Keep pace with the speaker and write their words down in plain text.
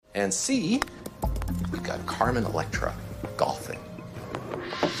And C, we've got Carmen Electra golfing.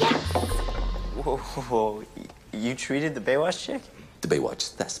 Yes! Whoa, you treated the Baywatch chick? The Baywatch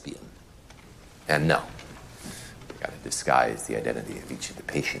thespian. And no, I gotta disguise the identity of each of the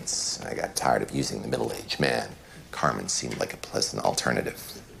patients. I got tired of using the middle-aged man. Carmen seemed like a pleasant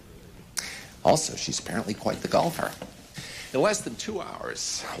alternative. Also, she's apparently quite the golfer. In less than 2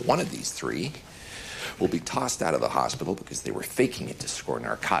 hours, one of these three will be tossed out of the hospital because they were faking it to score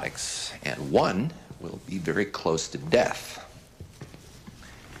narcotics, and one will be very close to death.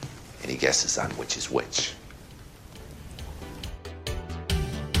 Any guesses on which is which?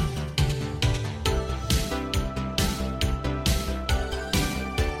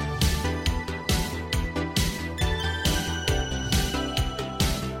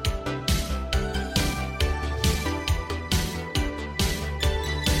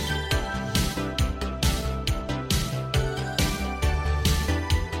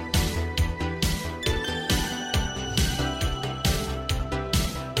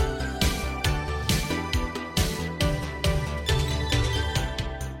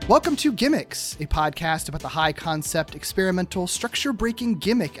 Welcome to Gimmicks, a podcast about the high-concept, experimental, structure-breaking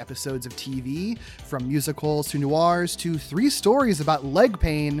gimmick episodes of TV, from musicals to noirs to 3 stories about leg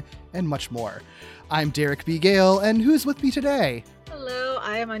pain and much more. I'm Derek B. Gale, and who's with me today? Hello,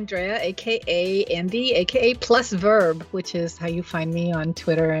 I am Andrea, aka Andy, aka Plus Verb, which is how you find me on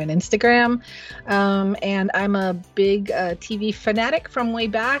Twitter and Instagram. And I'm a big TV fanatic from way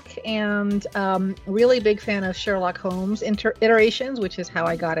back, and really big fan of Sherlock Holmes iterations, which is how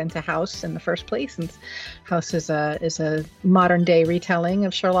I got into House in the first place. And House is a modern day retelling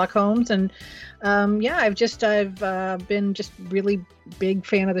of Sherlock Holmes, and I've been just really big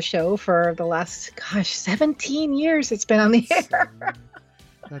fan of the show for the last 17 years it's been on the air.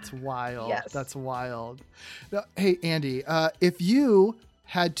 That's wild. Yes. That's wild. Now, hey, Andy, if you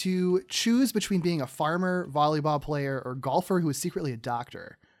had to choose between being a farmer, volleyball player, or golfer who is secretly a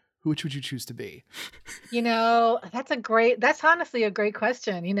doctor, which would you choose to be? That's honestly a great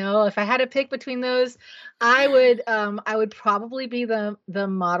question. If I had to pick between those, I would probably be the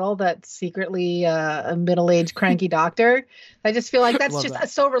model that's secretly a middle-aged cranky doctor. I just feel like that's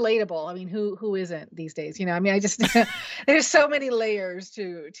so relatable. I mean, who isn't these days? I just there's so many layers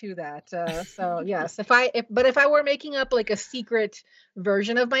to that. So yes, if I were making up like a secret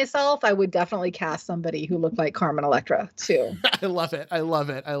version of myself, I would definitely cast somebody who looked like Carmen Electra too. I love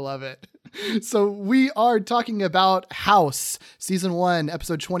it. So we are talking about House, Season 1,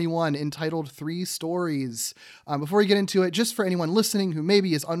 Episode 21, entitled 3 Stories. Before we get into it, just for anyone listening who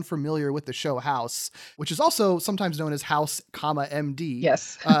maybe is unfamiliar with the show House, which is also sometimes known as House, MD.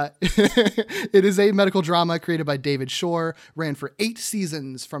 Yes. It is a medical drama created by David Shore, ran for 8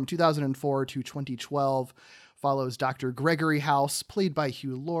 seasons from 2004 to 2012. Follows Dr. Gregory House, played by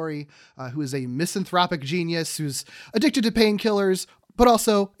Hugh Laurie, who is a misanthropic genius who's addicted to painkillers, but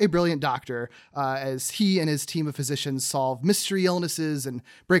also a brilliant doctor, as he and his team of physicians solve mystery illnesses and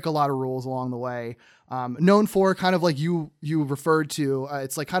break a lot of rules along the way. Known for kind of like you referred to,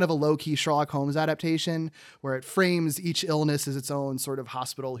 it's like kind of a low-key Sherlock Holmes adaptation where it frames each illness as its own sort of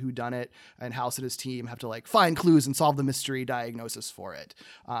hospital whodunit, and House and his team have to like find clues and solve the mystery diagnosis for it.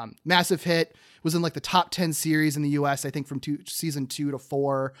 Massive hit, was in like the top 10 series in the US, I think from season 2 to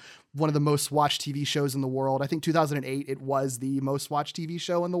 4. One of the most watched TV shows in the world. I think 2008, it was the most watched TV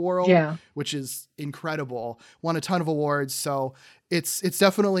show in the world, which is incredible. Won a ton of awards. So it's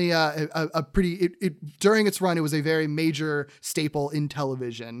definitely a pretty, during its run, it was a very major staple in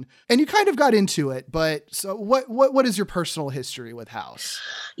television, and you kind of got into it. But so what is your personal history with House?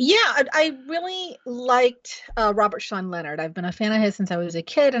 Yeah, I really liked Robert Sean Leonard. I've been a fan of his since I was a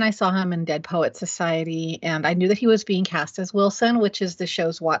kid, and I saw him in Dead Poet Society, and I knew that he was being cast as Wilson, which is the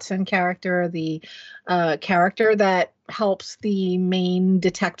show's Watson character, the character that helps the main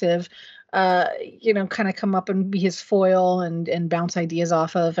detective kind of come up and be his foil and bounce ideas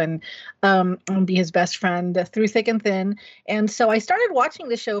off of and be his best friend through thick and thin. And so I started watching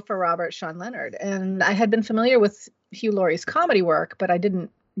the show for Robert Sean Leonard, and I had been familiar with Hugh Laurie's comedy work, but I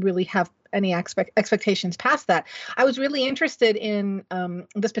didn't really have any expectations past that. I was really interested in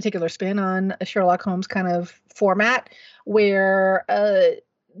this particular spin on a Sherlock Holmes kind of format where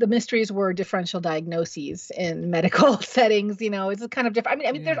the mysteries were differential diagnoses in medical settings. It's kind of different.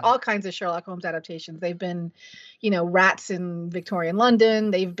 I mean, there's all kinds of Sherlock Holmes adaptations. They've been, rats in Victorian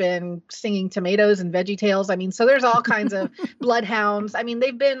London. They've been singing tomatoes and VeggieTales. I mean, so there's all kinds of bloodhounds. I mean,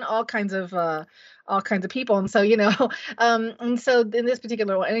 they've been all kinds of people. And so, and so in this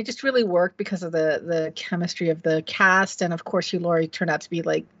particular one, and it just really worked because of the chemistry of the cast. And of course, Hugh Laurie turned out to be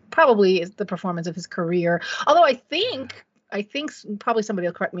like probably the performance of his career. Although I think I think probably somebody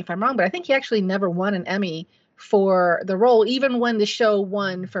will correct me if I'm wrong, but I think he actually never won an Emmy for the role, even when the show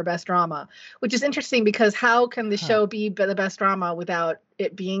won for best drama, which is interesting because how can the show be the best drama without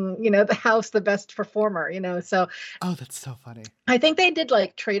it being, the house, the best performer, so. Oh, that's so funny. I think they did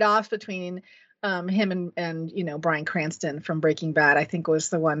like trade-offs between him and Bryan Cranston from Breaking Bad. I think was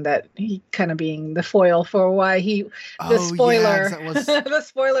the one that he kind of being the foil for why the spoiler the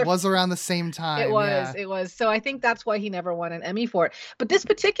spoiler was around the same time. It was. So I think that's why he never won an Emmy for it. But this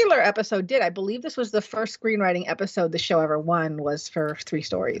particular episode did. I believe this was the first screenwriting episode the show ever won was for 3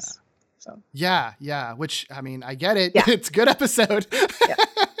 Stories. So yeah, which I mean, I get it. Yeah. It's a good episode. Yeah.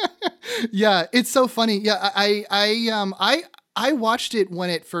 Yeah, it's so funny. Yeah, I watched it when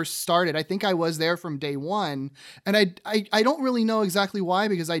it first started. I think I was there from day one, and I don't really know exactly why,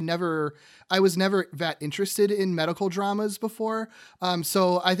 because I was never that interested in medical dramas before.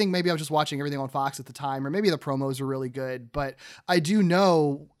 So I think maybe I was just watching everything on Fox at the time, or maybe the promos were really good. But I do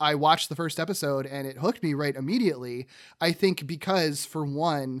know I watched the first episode and it hooked me right immediately. I think because, for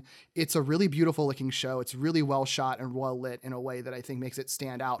one, it's a really beautiful looking show. It's really well shot and well lit in a way that I think makes it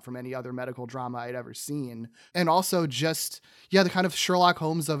stand out from any other medical drama I'd ever seen. And also just, the kind of Sherlock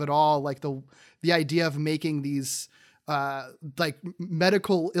Holmes of it all, like the idea of making these like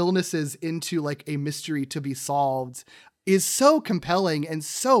medical illnesses into like a mystery to be solved is so compelling and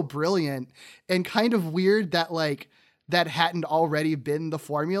so brilliant, and kind of weird that like that hadn't already been the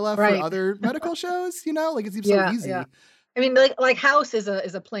formula for other medical shows, like it seems so easy. Yeah. I mean, like House is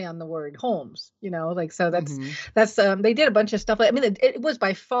a play on the word Holmes, so that's they did a bunch of stuff. I mean, it was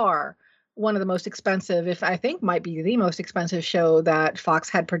by far one of the most expensive, if I think might be the most expensive show that Fox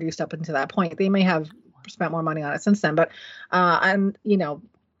had produced up until that point. They may have spent more money on it since then, but and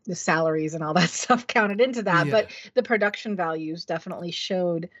the salaries and all that stuff counted into that. But the production values definitely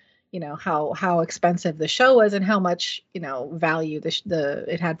showed how expensive the show was and how much value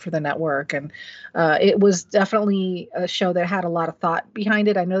it had for the network. And it was definitely a show that had a lot of thought behind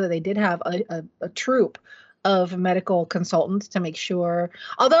it. I know that they did have a troupe of medical consultants to make sure,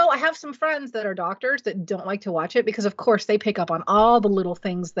 although I have some friends that are doctors that don't like to watch it because of course they pick up on all the little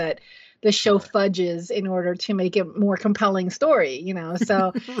things that the show fudges in order to make it more compelling story,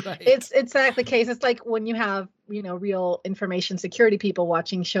 so Right. it's not the case. It's like when you have, real information security people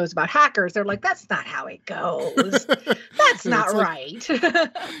watching shows about hackers, they're like, that's not how it goes. That's not right.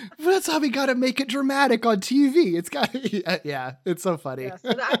 That's how we got to make it dramatic on TV. It's got it's so funny. Yeah,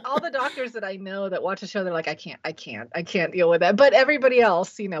 so all the doctors that I know that watch the show, they're like, I can't deal with that. But everybody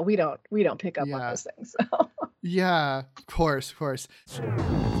else, we don't pick up on those things. So. Yeah, of course.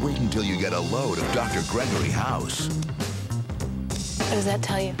 Wait until you get a load of Dr. Gregory House. What does that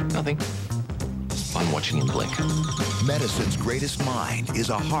tell you? Nothing. It's fun watching him blink. Medicine's greatest mind is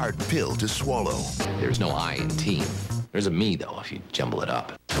a hard pill to swallow. There's no I in team. There's a me, though, if you jumble it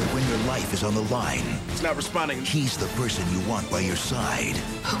up. When your life is on the line, It's not responding. he's the person you want by your side.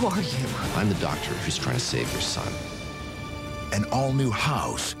 Who are you? I'm the doctor who's trying to save your son. An all-new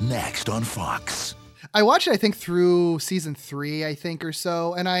House, next on Fox. I watched it, I think, through season 3, I think, or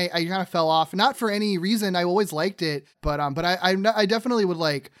so, and I kind of fell off. Not for any reason. I always liked it, but I definitely would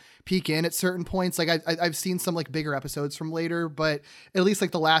like peek in at certain points. Like I've seen some like bigger episodes from later, but at least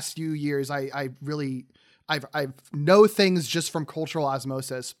like the last few years, I've know things just from cultural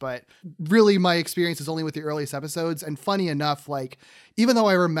osmosis, but really my experience is only with the earliest episodes. And funny enough, like, even though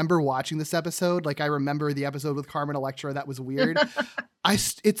I remember watching this episode, like I remember the episode with Carmen Electra, that was weird.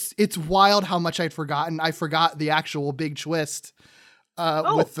 It's wild how much I'd forgotten. I forgot the actual big twist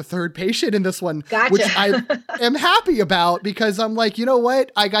with the third patient in this one, Gotcha. which I am happy about because I'm like, you know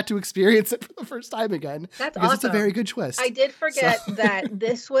what? I got to experience it for the first time again. That's because awesome. It's a very good twist. I did forget that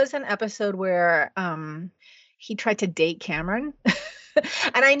this was an episode where he tried to date Cameron.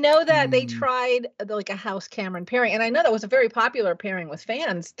 And I know that they tried like a House Cameron pairing. And I know that was a very popular pairing with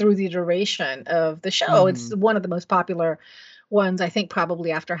fans through the duration of the show. It's one of the most popular ones, I think,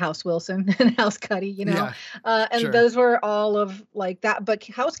 probably after House Wilson and House Cuddy, Yeah, and sure. those were all of like that. But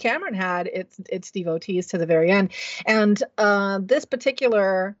House Cameron had its devotees to the very end. And this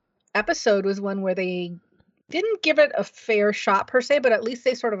particular episode was one where they didn't give it a fair shot per se, but at least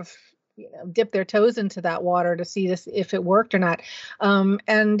they sort of dip their toes into that water to see if it worked or not.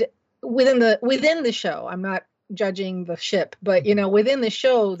 And within the show, I'm not judging the ship, but within the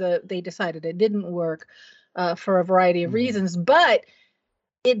show, they decided it didn't work for a variety of reasons. But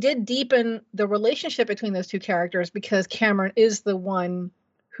it did deepen the relationship between those two characters because Cameron is the one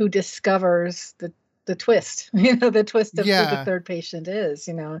who discovers the the twist, the twist of who the Yeah. third patient is,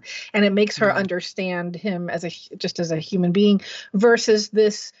 and it makes her Yeah. understand him just as a human being versus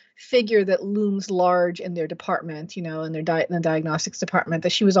this figure that looms large in their department, in in the diagnostics department,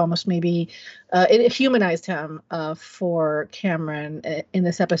 that she was almost maybe, it humanized him for Cameron in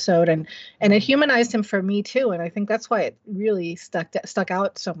this episode, and it humanized him for me too. And I think that's why it really stuck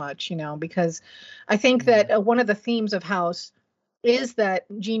out so much, because I think that one of the themes of House is that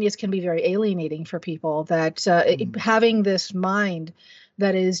genius can be very alienating for people, that having this mind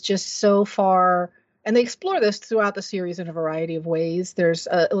that is just so far, and they explore this throughout the series in a variety of ways. There's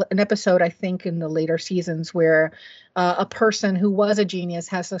an episode, I think, in the later seasons where a person who was a genius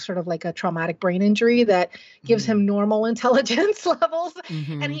has a sort of like a traumatic brain injury that gives him normal intelligence levels.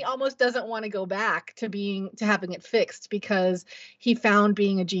 And he almost doesn't want to go back to having it fixed, because he found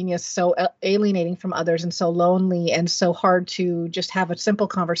being a genius so alienating from others and so lonely and so hard to just have a simple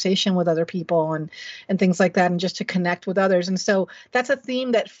conversation with other people and things like that, and just to connect with others. And so that's a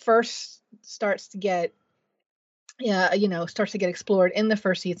theme that first starts to get explored in the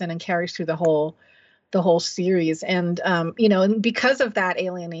first season and carries through the whole series. And and because of that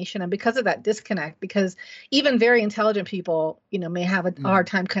alienation and because of that disconnect, because even very intelligent people may have a hard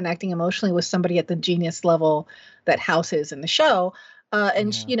time connecting emotionally with somebody at the genius level that House is in the show,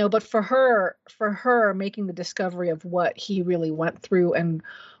 but for her making the discovery of what he really went through and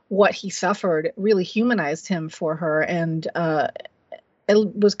what he suffered really humanized him for her. And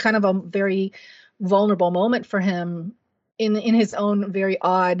it was kind of a very vulnerable moment for him in his own very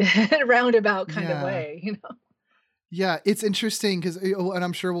odd roundabout kind of way, Yeah, it's interesting because, and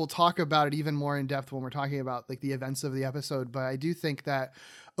I'm sure we'll talk about it even more in depth when we're talking about like the events of the episode. But I do think that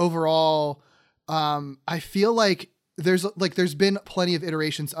overall, I feel like there's been plenty of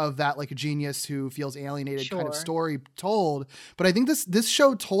iterations of that, like a genius who feels alienated kind of story told. But I think this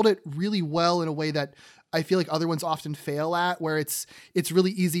show told it really well in a way that I feel like other ones often fail at, where it's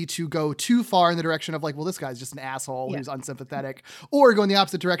really easy to go too far in the direction of like, well, this guy's just an asshole who's unsympathetic, or go in the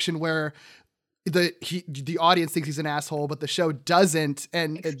opposite direction where the audience thinks he's an asshole, but the show doesn't,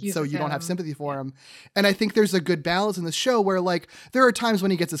 and so you don't have sympathy for him. And I think there's a good balance in the show where like there are times when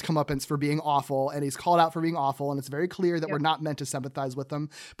he gets his comeuppance for being awful, and he's called out for being awful, and it's very clear that we're not meant to sympathize with them.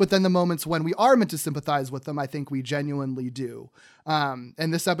 But then the moments when we are meant to sympathize with them, I think we genuinely do.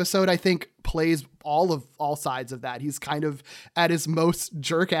 And this episode, I think, plays all sides of that. He's kind of at his most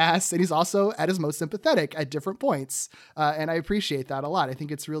jerk ass, and he's also at his most sympathetic at different points. And I appreciate that a lot. I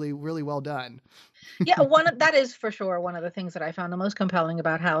think it's really, really well done. Yeah, that is for sure one of the things that I found the most compelling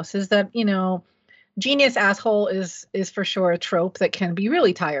about House is that, genius asshole is for sure a trope that can be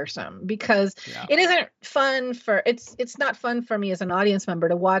really tiresome, because it isn't fun it's not fun for me as an audience member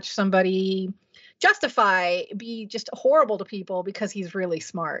to watch somebody be just horrible to people because he's really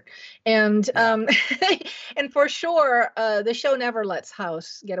smart. And and for sure the show never lets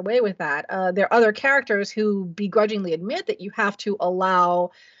House get away with that. There are other characters who begrudgingly admit that you have to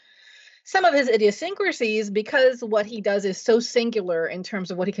allow some of his idiosyncrasies because what he does is so singular in terms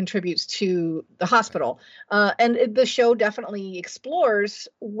of what he contributes to the hospital. And the show definitely explores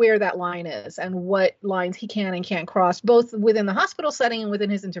where that line is and what lines he can and can't cross, both within the hospital setting and within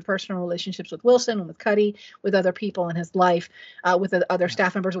his interpersonal relationships with Wilson and with Cuddy, with other people in his life, with other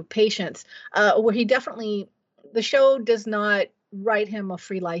staff members, with patients, where the show does not write him a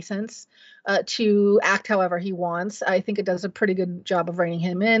free license to act however he wants. I think it does a pretty good job of reining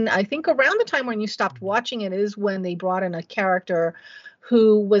him in. I think around the time when you stopped watching it is when they brought in a character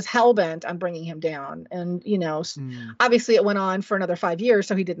who was hell-bent on bringing him down. And, obviously it went on for another 5 years,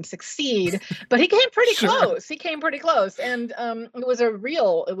 so he didn't succeed, but he came pretty close. He came pretty close. And it was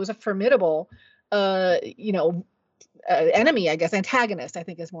a formidable, enemy, I guess. Antagonist, I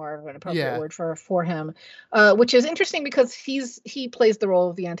think, is more of an appropriate word for him, which is interesting because he plays the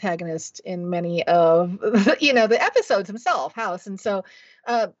role of the antagonist in many of the episodes himself, House. And so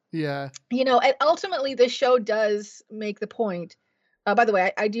and ultimately this show does make the point. By the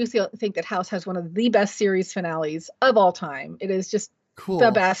way, I do think that House has one of the best series finales of all time. It is just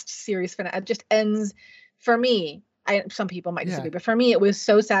the best series finale. It just ends, for me, some people might disagree, but for me, it was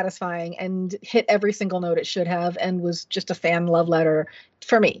so satisfying and hit every single note it should have, and was just a fan love letter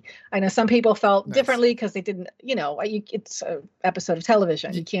for me. I know some people felt differently because they didn't, it's an episode of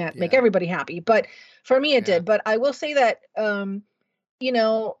television. You can't make everybody happy, but for me, it did. But I will say that,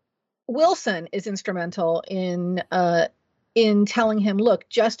 Wilson is instrumental in telling him, look,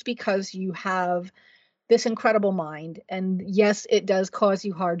 just because you have this incredible mind, and yes, it does cause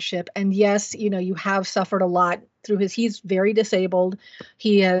you hardship, and yes, you have suffered a lot through he's very disabled.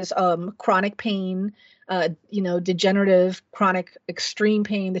 He has chronic pain. degenerative, chronic, extreme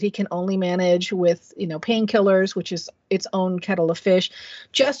pain that he can only manage with, painkillers, which is its own kettle of fish.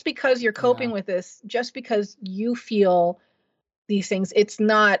 Just because you're coping with this, just because you feel these things, it's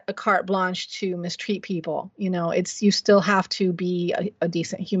not a carte blanche to mistreat people. You still have to be a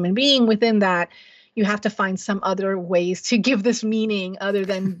decent human being within that. You have to find some other ways to give this meaning other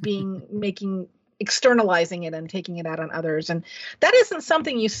than externalizing it and taking it out on others. And that isn't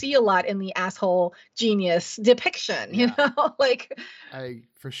something you see a lot in the asshole genius depiction,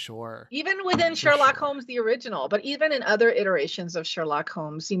 For sure. Even within Sherlock Holmes, the original, but even in other iterations of Sherlock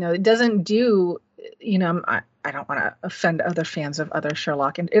Holmes, it doesn't do, I don't want to offend other fans of other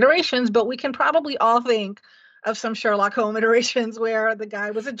Sherlock iterations, but we can probably all think of some Sherlock Holmes iterations where the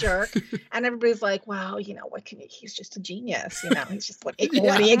guy was a jerk and everybody's like, wow, he's just a genius. He's just, what are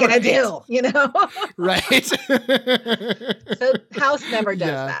you going to do? Right. So House never does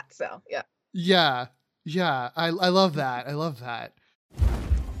that. So, yeah. Yeah. Yeah. I love that. I love that.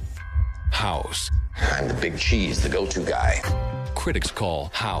 House. I'm the big cheese, the go-to guy. Critics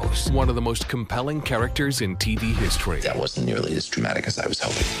call House one of the most compelling characters in TV history. That wasn't nearly as dramatic as I was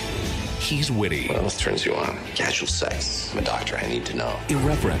hoping. He's witty. What else turns you on? Casual sex. I'm a doctor. I need to know.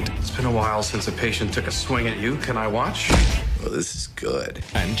 Irreverent. It's been a while since a patient took a swing at you. Can I watch? Well, this is good.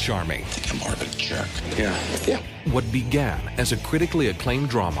 And charming. I think I'm more of a jerk. Yeah. What began as a critically acclaimed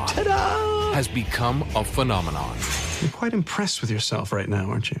drama has become a phenomenon. You're quite impressed with yourself right now,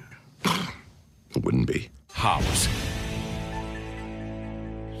 aren't you? It wouldn't be. House.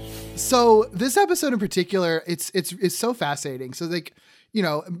 So this episode in particular, it's so fascinating. So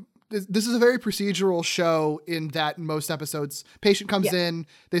this is a very procedural show in that most episodes, patient comes in,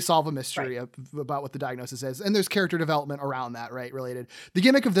 they solve a mystery about what the diagnosis is. And there's character development around that, right? Related. The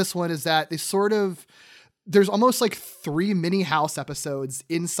gimmick of this one is that there's almost like 3 mini House episodes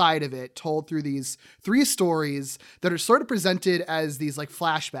inside of it, told through these 3 stories that are sort of presented as these like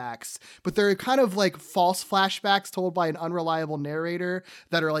flashbacks, but they're kind of like false flashbacks told by an unreliable narrator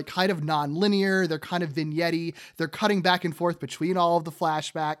that are like kind of non-linear. They're kind of vignette-y. They're cutting back and forth between all of the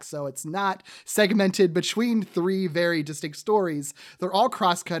flashbacks. So it's not segmented between 3 very distinct stories. They're all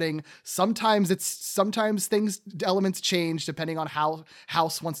cross-cutting. Sometimes elements change depending on how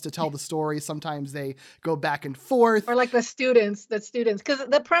House wants to tell the story. Sometimes they go back and forth, or like the students, because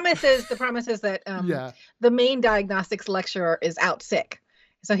the premise is that the main diagnostics lecturer is out sick,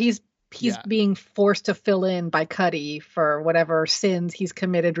 so he's being forced to fill in by Cuddy for whatever sins he's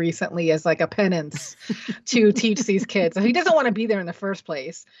committed recently as like a penance to teach these kids. So he doesn't want to be there in the first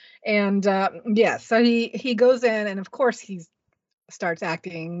place, and so he goes in, and of course he starts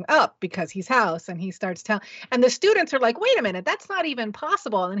acting up because he's House, and he starts telling, and the students are like, wait a minute, that's not even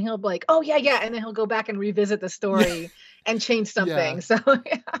possible. And he'll be like, oh yeah. And then he'll go back and revisit the story and change something. So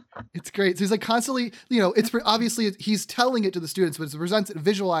it's great. So he's like constantly, it's obviously he's telling it to the students, but it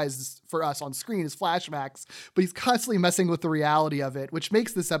visualized for us on screen as flashbacks, but he's constantly messing with the reality of it, which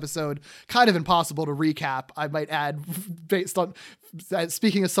makes this episode kind of impossible to recap, I might add, based on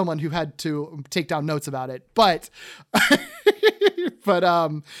speaking as someone who had to take down notes about it. But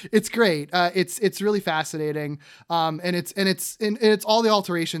it's great. It's really fascinating. And it's all the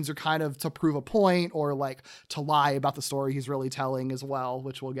alterations are kind of to prove a point or like to lie about the story he's really telling as well,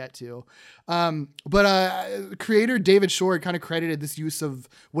 which we'll get to. But creator David Shore kind of credited this use of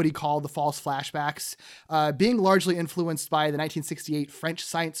what he called the false flashbacks, being largely influenced by the 1968 French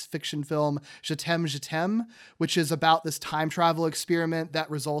science fiction film Je t'aime, which is about this time travel experiment that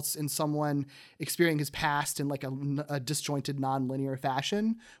results in someone experiencing his past in like a disjointed, non-linear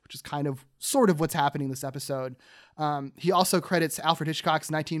fashion, which is sort of what's happening in this episode. He also credits Alfred Hitchcock's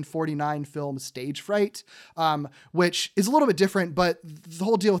 1949 film Stage Fright, which is a little bit different, but the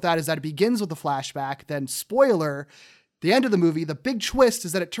whole deal with that is that it begins with a flashback, then spoiler, the end of the movie, the big twist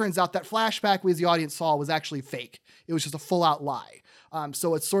is that it turns out that flashback we as the audience saw was actually fake. It was just a full out lie.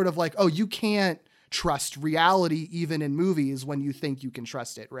 So it's sort of like, oh, you can't trust reality even in movies when you think you can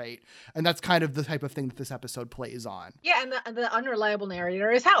trust it, right? And that's kind of the type of thing that this episode plays on. Yeah, and the unreliable narrator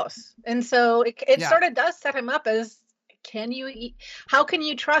is House. And so it sort of does set him up as, how can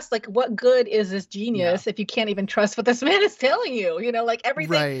you trust, like, what good is this genius if you can't even trust what this man is telling you? Like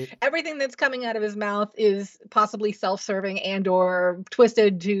everything that's coming out of his mouth is possibly self-serving and or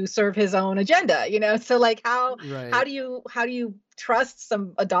twisted to serve his own agenda, So like how do you trust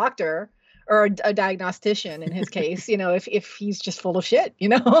a doctor or a diagnostician in his case, if he's just full of shit,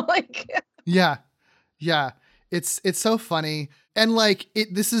 like. Yeah. It's so funny. And like I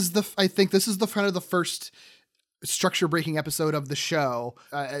think this is the front of the first structure breaking episode of the show,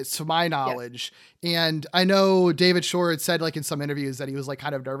 to my knowledge. And I know David Shore had said like in some interviews that he was like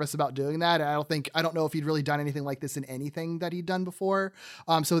kind of nervous about doing that. And I don't know if he'd really done anything like this in anything that he'd done before.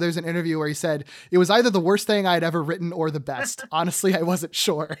 So there's an interview where he said it was either the worst thing I'd ever written or the best. Honestly, I wasn't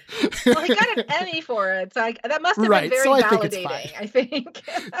sure. Well, he got an Emmy for it. So that must have been very validating, I think.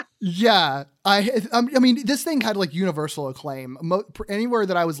 Yeah. I mean, this thing had like universal acclaim. Anywhere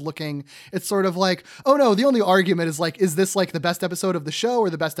that I was looking, it's sort of like, oh no, the only argument is like, is this like the best episode of the show or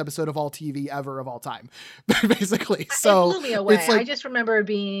the best episode of all TV ever of all time? Basically. So it blew me away. It's like, I just remember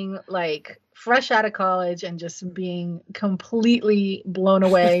being like fresh out of college and just being completely blown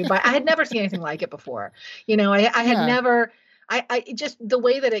away by, I had never seen anything like it before. You know, I had never, I just, the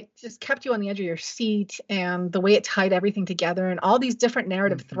way that it just kept you on the edge of your seat and the way it tied everything together and all these different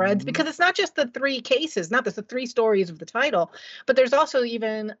narrative threads, because it's not just the three cases, not just the three stories of the title, but there's also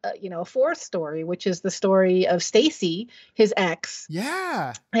even, a fourth story, which is the story of Stacy, his ex.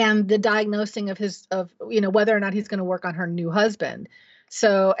 Yeah. And the diagnosing of whether or not he's going to work on her new husband.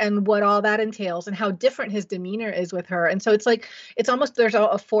 So, and what all that entails and how different his demeanor is with her. And so it's like, it's almost, there's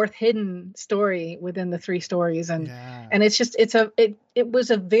a fourth hidden story within the three stories. And it's just, it was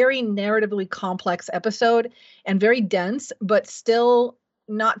a very narratively complex episode and very dense, but still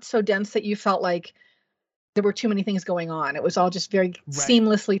not so dense that you felt like there were too many things going on. It was all just very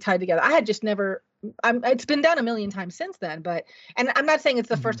seamlessly tied together. I had just never, it's been done a million times since then, and I'm not saying it's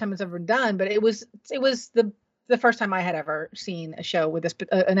the first time it's ever done, but it was the first time I had ever seen a show with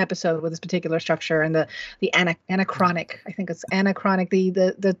an episode with this particular structure and the anachronic, I think it's anachronic,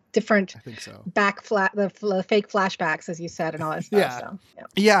 the different the fake flashbacks, as you said, and all that stuff.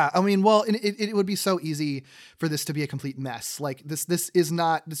 Yeah. I mean, well, it would be so easy for this to be a complete mess. Like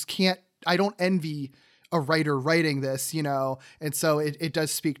I don't envy a writer writing this, and so it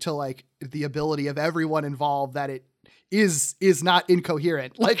does speak to like the ability of everyone involved that it is not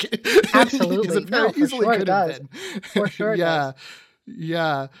incoherent. Like absolutely, for sure it does. For sure, it does.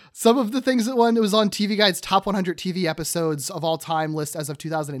 Yeah. Some of the things it was on TV Guide's top 100 TV episodes of all time list as of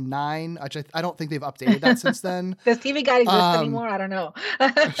 2009, which I don't think they've updated that since then. Does TV Guide exist anymore? I don't know.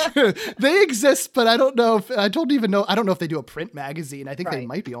 They exist, but I don't know I don't know if they do a print magazine. I think they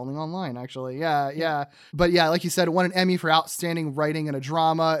might be only online, actually. Yeah. But yeah, like you said, it won an Emmy for outstanding writing in a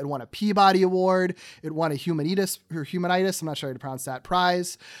drama. It won a Peabody Award. It won a Humanitas, I'm not sure how to pronounce that,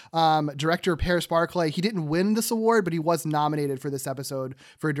 prize. Director Paris Barclay, he didn't win this award, but he was nominated for this episode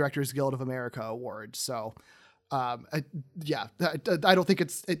for a Directors Guild of America award. So I don't think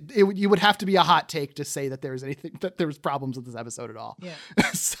you would have to be a hot take to say that there was problems with this episode at all. Yeah.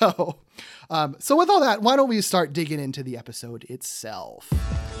 So with all that, why don't we start digging into the episode itself?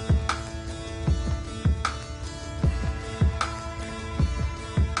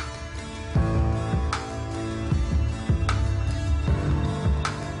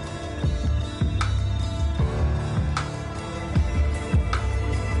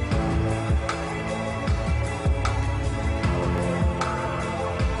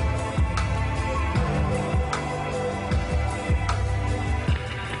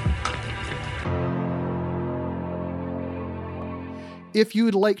 If you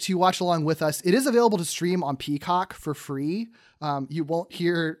would like to watch along with us, it is available to stream on Peacock for free. You won't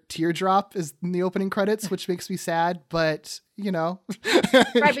hear Teardrop is in the opening credits, which makes me sad, but right,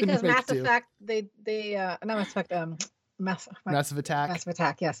 because Mass Effect, Massive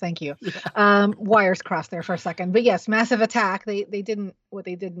Attack. Yes, thank you. Wires crossed there for a second, but yes, Massive Attack. They didn't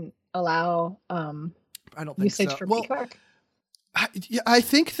allow I don't think usage so. for Peacock. I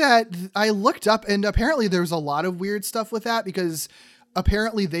think that I looked up and apparently there's a lot of weird stuff with that because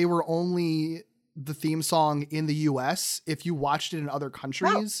apparently they were only the theme song in the US. If you watched it in other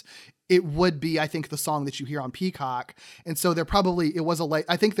countries, it would be, I think, the song that you hear on Peacock. And so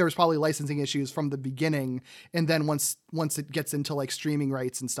I think there was probably licensing issues from the beginning. And then once it gets into like streaming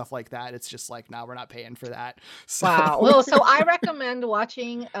rights and stuff like that, it's just like, no, we're not paying for that. So. Wow. Well, so I recommend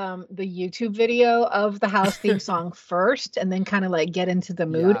watching the YouTube video of the house theme song first, and then kind of like get into the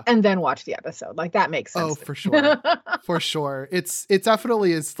mood and then watch the episode. Like that makes sense. Oh, for sure. For sure. It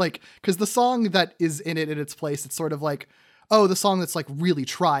definitely is like, because the song that is in its place, it's sort of like, the song that's like really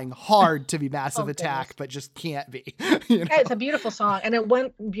trying hard to be Massive Attack, but just can't be. Yeah, it's a beautiful song. And it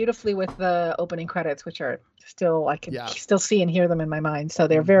went beautifully with the opening credits, which are still, I can still see and hear them in my mind. So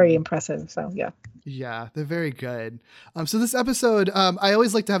they're very impressive. So yeah. Yeah, they're very good. So this episode, I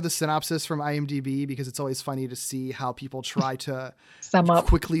always like to have the synopsis from IMDb because it's always funny to see how people try to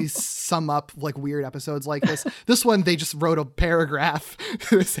quickly sum up like weird episodes like this. This one, they just wrote a paragraph.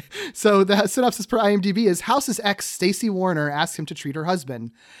 So the synopsis per IMDb is House's ex, Stacy Warner, Warner asks him to treat her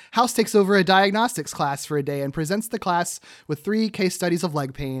husband. House takes over a diagnostics class for a day and presents the class with 3 case studies of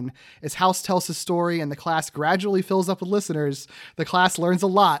leg pain. As House tells his story and the class gradually fills up with listeners, the class learns a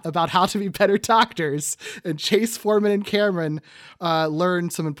lot about how to be better doctors, and Chase, Foreman, and Cameron learn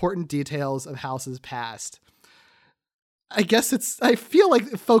some important details of House's past. I guess I feel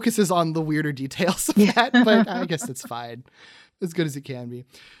like it focuses on the weirder details of that, but I guess it's fine. As good as it can be.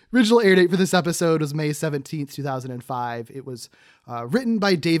 Original air date for this episode was May 17th, 2005. It was written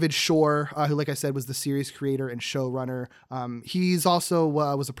by David Shore, who, like I said, was the series creator and showrunner. He's also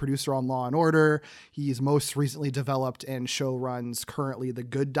was a producer on Law & Order. He's most recently developed and show runs currently The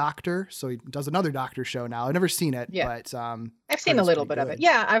Good Doctor. So he does another Doctor show now. I've never seen it, but I've seen a little bit of it.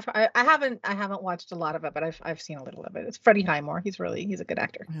 Yeah, I haven't watched a lot of it, but I've seen a little of it. It's Freddie Highmore. He's a good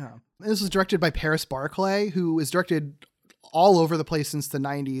actor. Yeah. This was directed by Paris Barclay, who has directed all over the place since the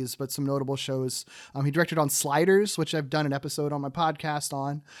 90s, but some notable shows. He directed on Sliders, which I've done an episode on my podcast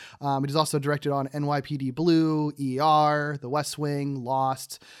on. He's also directed on NYPD Blue, ER, The West Wing,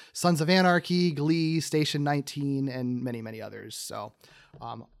 Lost, Sons of Anarchy, Glee, Station 19, and many, many others. So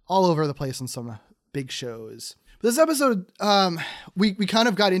all over the place on some big shows. This episode, we kind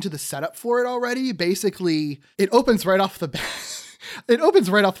of got into the setup for it already. Basically, it opens right off the bat. It opens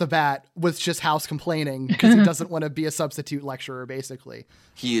right off the bat with just House complaining because he doesn't want to be a substitute lecturer, basically.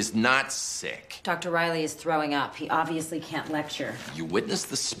 He is not sick. Dr. Riley is throwing up. He obviously can't lecture. You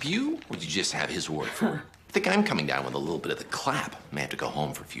witnessed the spew, or did you just have his word for it? I think I'm coming down with a little bit of the clap. May have to go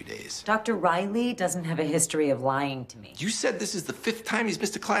home for a few days. Dr. Riley doesn't have a history of lying to me. You said this is the 5th time he's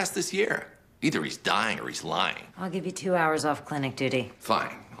missed a class this year. Either he's dying or he's lying. I'll give you 2 hours off clinic duty.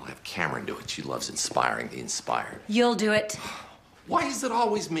 Fine. I'll have Cameron do it. She loves inspiring the inspired. You'll do it. Why is it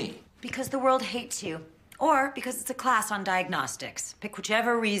always me? Because the world hates you. Or because it's a class on diagnostics. Pick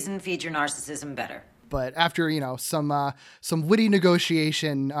whichever reason feeds your narcissism better. But after, some witty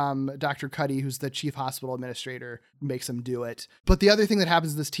negotiation, Dr. Cuddy, who's the chief hospital administrator, makes him do it. But the other thing that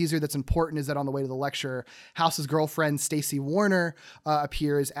happens in this teaser that's important is that on the way to the lecture, House's girlfriend, Stacy Warner,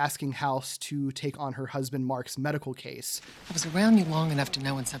 appears asking House to take on her husband Mark's medical case. I was around you long enough to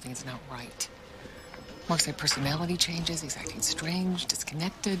know when something is not right. Mark's personality changes, he's acting strange,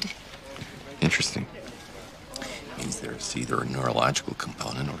 disconnected. Interesting. Means there's either a neurological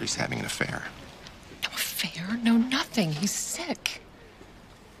component or he's having an affair. No affair? No, nothing. He's sick.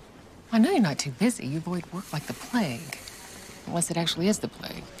 I know you're not too busy. You avoid work like the plague. Unless it actually is the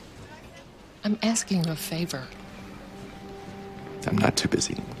plague. I'm asking you a favor. I'm not too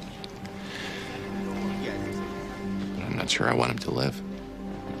busy. But I'm not sure I want him to live.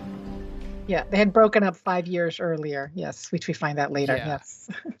 Yeah, they had broken up 5 years earlier. Yes, which we find out later. Yeah. Yes.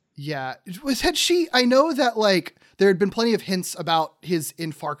 Yeah. I know that there had been plenty of hints about his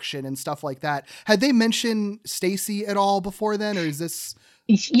infarction and stuff like that. Had they mentioned Stacy at all before then, or is this?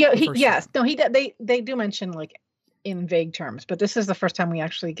 Yeah. They do mention in vague terms, but this is the first time we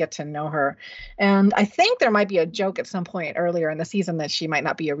actually get to know her. And I think there might be a joke at some point earlier in the season that she might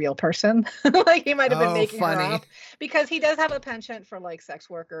not be a real person. He might have been making her up, because he does have a penchant for sex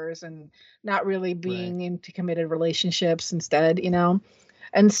workers and not really being into committed relationships instead,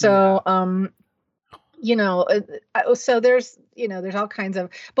 And so, so there's all kinds of,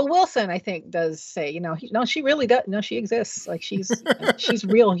 but Wilson, I think, does say, she really does. No, she exists. She's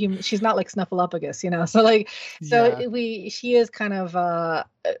real human. She's not like Snuffleupagus, she is kind of,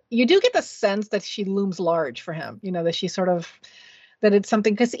 you do get the sense that she looms large for him, that she sort of, that it's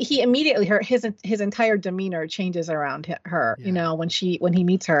something, because he immediately, his entire demeanor changes around her, when he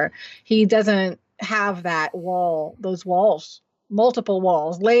meets her. He doesn't have those walls, multiple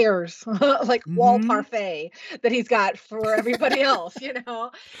walls, layers, wall parfait that he's got for everybody else, he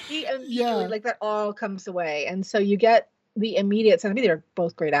immediately, that all comes away. And so you get the immediate sense, they're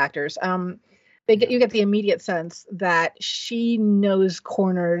both great actors. You get the immediate sense that she knows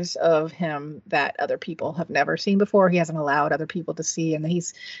corners of him that other people have never seen before. He hasn't allowed other people to see, and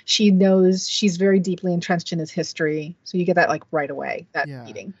she knows she's very deeply entrenched in his history. So you get that right away, that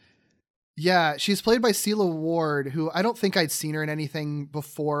meeting. Yeah, she's played by Celia Ward, who I don't think I'd seen her in anything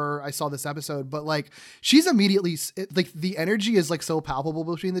before I saw this episode, but she's immediately the energy is so palpable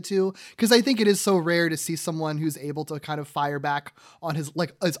between the two, because I think it is so rare to see someone who's able to kind of fire back on his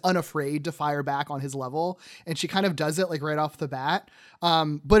is unafraid to fire back on his level, and she kind of does it right off the bat.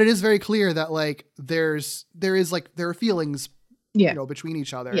 But it is very clear that there are feelings you know, between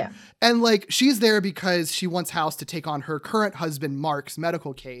each other. Yeah. And like, she's there because she wants House to take on her current husband, Mark's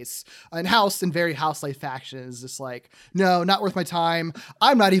medical case. And House, in very House-like fashion, is just like, no, not worth my time.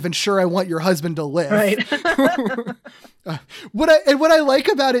 I'm not even sure I want your husband to live. Right. What I like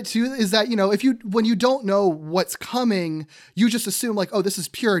about it too is that, you know, when you don't know what's coming, you just assume like, oh, this is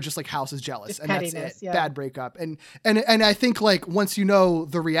pure, just like House is jealous, It's and pettiness, that's it. yeah. Bad breakup. And I think like once you know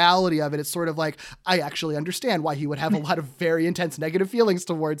the reality of it, it's sort of like, I actually understand why he would have a lot of very intense negative feelings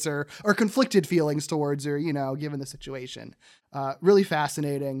towards her, or conflicted feelings towards her, you know, given the situation. Really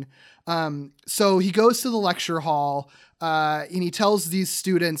fascinating. So he goes to the lecture hall, and he tells these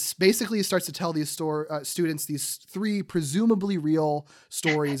students, basically he starts to tell these students these 3 presumably real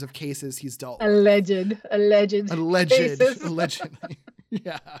stories of cases he's dealt with. Allegedly.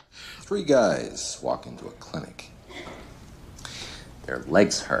 Yeah. 3 guys walk into a clinic. Their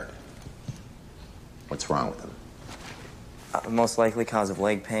legs hurt. What's wrong with them? Most likely cause of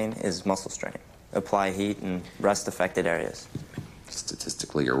leg pain is muscle strain. Apply heat in rest-affected areas.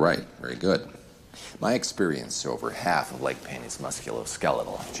 Statistically, you're right. Very good. My experience, over half of leg pain is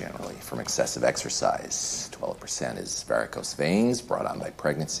musculoskeletal, generally from excessive exercise. 12% is varicose veins brought on by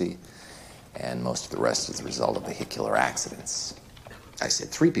pregnancy, and most of the rest is the result of vehicular accidents. I said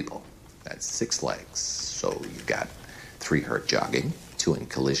 3 people. That's 6 legs. So you've got 3 hurt jogging, 2 in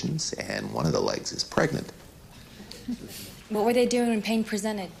collisions, and 1 of the legs is pregnant. What were they doing when pain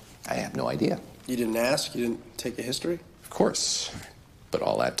presented? I have no idea. You didn't ask? You didn't take a history? Of course. But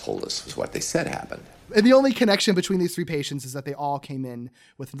all that told us was what they said happened. And the only connection between these 3 patients is that they all came in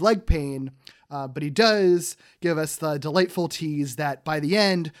with leg pain. But he does give us the delightful tease that by the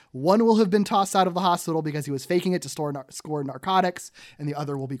end, 1 will have been tossed out of the hospital because he was faking it to score narcotics, and the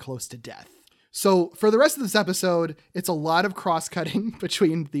other will be close to death. So for the rest of this episode, it's a lot of cross-cutting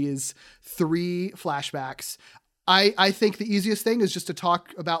between these 3 flashbacks. I think the easiest thing is just to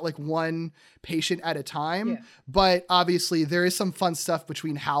talk about like one patient at a time, but obviously there is some fun stuff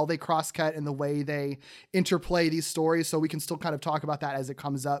between how they cross-cut and the way they interplay these stories. So we can still kind of talk about that as it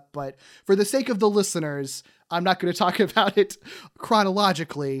comes up. But for the sake of the listeners, I'm not going to talk about it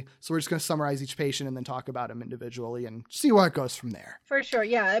chronologically. So we're just going to summarize each patient and then talk about them individually and see where it goes from there. For sure.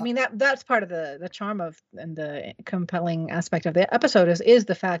 Yeah. I mean, that's part of the charm of, and the compelling aspect of the episode is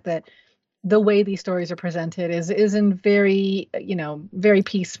the fact that the way these stories are presented is in very, you know, very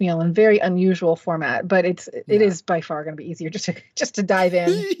piecemeal and very unusual format, but it is by far going to be easier just to dive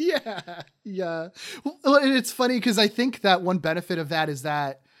in. Yeah. Well, and it's funny because I think that one benefit of that is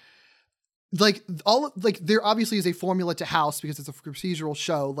that there obviously is a formula to House because it's a procedural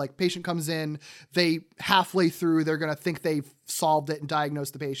show. Like, patient comes in, they halfway through, they're going to think they've solved it and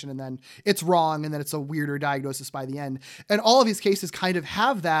diagnosed the patient, and then it's wrong. And then it's a weirder diagnosis by the end. And all of these cases kind of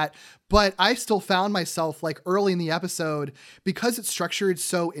have that, but I still found myself like early in the episode, because it's structured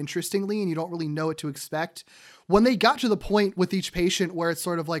so interestingly and you don't really know what to expect. When they got to the point with each patient where it's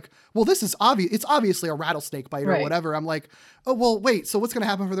sort of like, well, this is obvious. It's obviously a rattlesnake bite or whatever. I'm like, oh, well, wait, so what's going to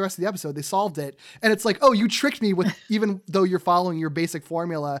happen for the rest of the episode? They solved it. And it's like, oh, you tricked me with, even though you're following your basic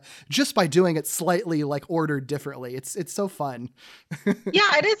formula, just by doing it slightly like ordered differently. It's so fun.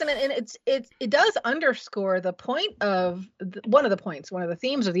 Yeah, it is. And it does underscore the point of one of the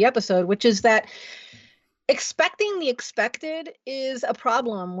themes of the episode, which is that expecting the expected is a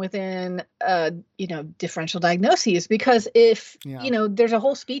problem within, differential diagnoses, because if, there's a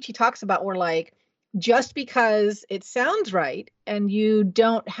whole speech he talks about where like, just because it sounds right and you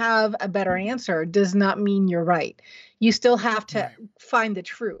don't have a better answer does not mean you're right. You still have to find the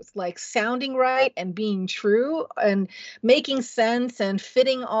truth, like sounding right and being true and making sense and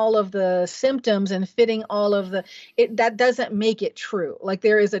fitting all of the symptoms and fitting all of that doesn't make it true. Like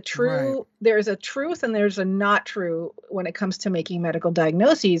there is a truth and there's a not true when it comes to making medical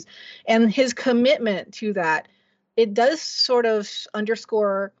diagnoses. And his commitment to that, it does sort of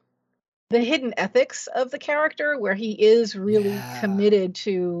underscore the hidden ethics of the character, where he is really committed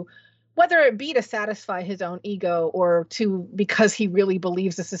to, whether it be to satisfy his own ego or because he really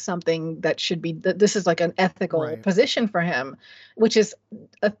believes this is something that should be, that this is like an ethical position for him, which is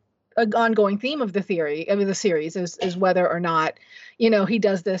an ongoing theme of the series is whether or not, he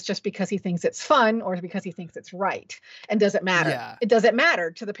does this just because he thinks it's fun or because he thinks it's right. And does it matter? Yeah. It doesn't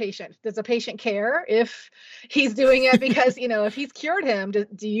matter to the patient. Does the patient care if he's doing it because, if he's cured him,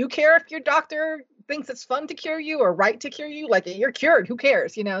 do you care if your doctor thinks it's fun to cure you or right to cure you? Like, you're cured, who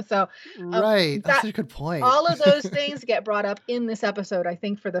cares? So that's a good point. All of those things get brought up in this episode, I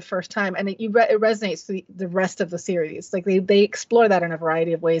think, for the first time, and it resonates to the rest of the series. Like they explore that in a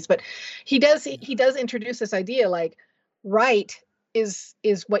variety of ways, but he does introduce this idea like right is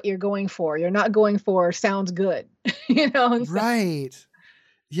what you're going for. You're not going for sounds good, and so- Right.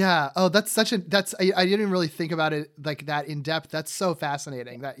 Yeah. Oh, that's I didn't really think about it like that in depth. That's so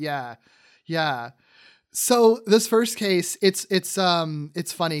fascinating. Yeah. So this first case, it's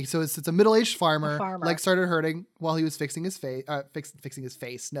funny. So it's a middle-aged farmer. Leg started hurting while he was fixing his face. Fixing his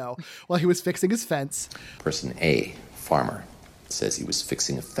face. No, while he was fixing his fence. Person A, farmer, says he was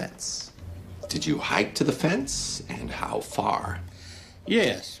fixing a fence. Did you hike to the fence, and how far?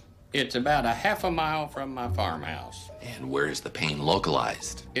 Yes, it's about a half a mile from my farmhouse. And where is the pain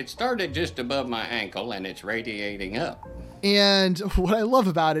localized? It started just above my ankle, and it's radiating up. And what I love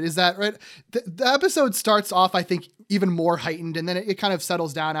about it is that, right, the episode starts off, I think, even more heightened, and then it kind of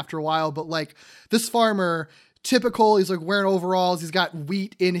settles down after a while. But like this farmer, typical, he's like wearing overalls, he's got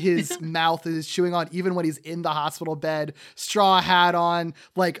wheat in his mouth that he's chewing on even when he's in the hospital bed, straw hat on,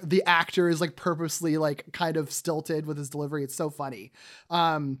 like the actor is like purposely like kind of stilted with his delivery. It's so funny.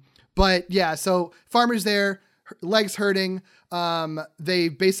 But yeah, so farmer's there, legs hurting. They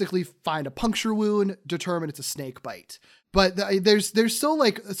basically find a puncture wound, determine it's a snake bite. But there's still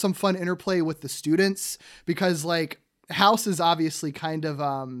like some fun interplay with the students because like House is obviously kind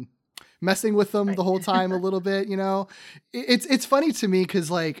of messing with them the whole time a little bit, It's funny to me because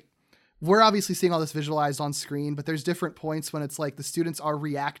like we're obviously seeing all this visualized on screen, but there's different points when it's like the students are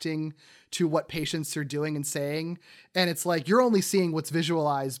reacting to what patients are doing and saying. And it's like, you're only seeing what's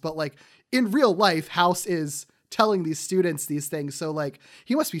visualized, but like in real life, House is telling these students these things. So like,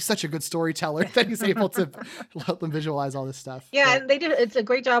 he must be such a good storyteller that he's able to let them visualize all this stuff. Yeah, and it's a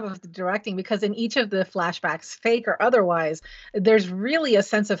great job of the directing because in each of the flashbacks, fake or otherwise, there's really a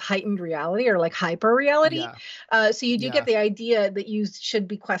sense of heightened reality or like hyper reality. Yeah. So you do get the idea that you should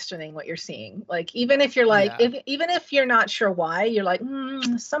be questioning what you're seeing. Like, even if you're like, even if you're not sure why, you're like,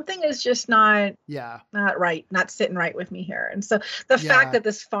 something is just not right, not sitting right with me here. And so the fact that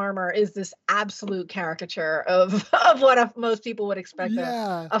this farmer is this absolute caricature of what most people would expect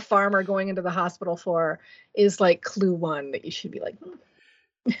a farmer going into the hospital for is like clue one that you should be like,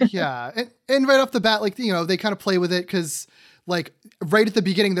 Yeah. And right off the bat, like, they kind of play with it because like right at the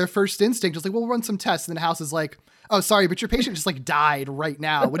beginning, their first instinct is like, well, we'll run some tests. And then House is like, oh, sorry, but your patient just like died right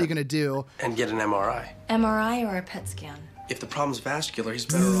now. What are you going to do? And get an MRI. MRI or a PET scan? If the problem's vascular, he's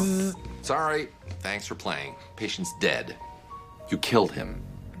better off. Sorry. Thanks for playing. Patient's dead. You killed him.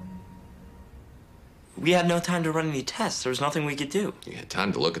 We had no time to run any tests. There was nothing we could do. You had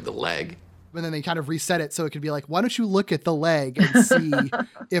time to look at the leg. And then they kind of reset it so it could be like, why don't you look at the leg and see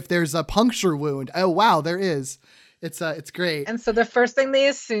if there's a puncture wound? Oh, wow, there is. It's great. And so the first thing they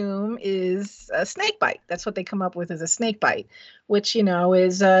assume is a snake bite. That's what they come up with, is a snake bite, which,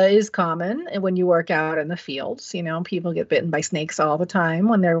 is common when you work out in the fields. People get bitten by snakes all the time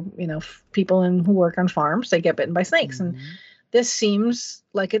when they're, people who work on farms, they get bitten by snakes. Mm-hmm. And this seems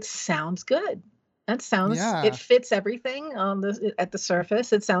like it sounds good. That sounds, it fits everything at the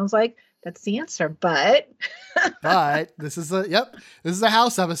surface. It sounds like that's the answer, but this is a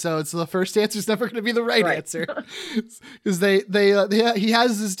House episode. So the first answer is never going to be the right answer because he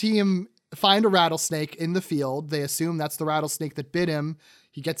has his team find a rattlesnake in the field. They assume that's the rattlesnake that bit him.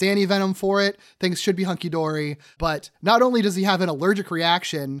 He gets anti-venom for it. Things should be hunky-dory. But not only does he have an allergic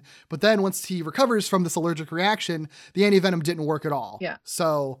reaction, but then once he recovers from this allergic reaction, the anti-venom didn't work at all. Yeah.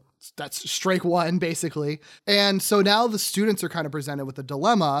 So that's strike one, basically. And so now the students are kind of presented with a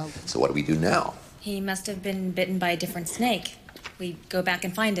dilemma. So what do we do now? He must have been bitten by a different snake. We go back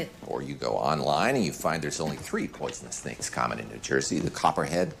and find it. Or you go online and you find there's only 3 poisonous snakes common in New Jersey: the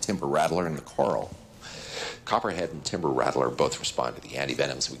copperhead, timber rattler, and the coral. Copperhead and timber rattler both respond to the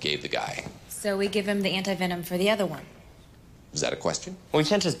antivenoms we gave the guy. So we give him the antivenom for the other one. Is that a question? Well, we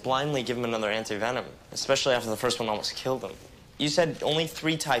can't just blindly give him another antivenom, especially after the first one almost killed him. You said only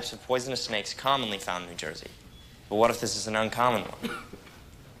 3 types of poisonous snakes commonly found in New Jersey. But what if this is an uncommon one?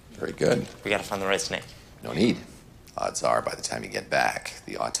 Very good. We gotta find the right snake. No need. Odds are, by the time you get back,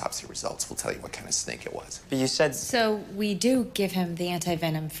 the autopsy results will tell you what kind of snake it was. But you said... So we do give him the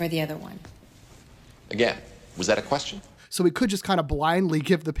antivenom for the other one. Again, was that a question? So we could just kind of blindly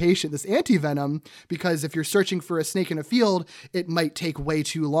give the patient this antivenom because if you're searching for a snake in a field, it might take way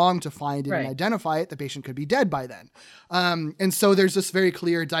too long to find it and identify it. The patient could be dead by then. And so there's this very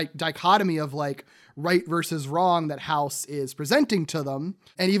clear dichotomy of like right versus wrong that House is presenting to them,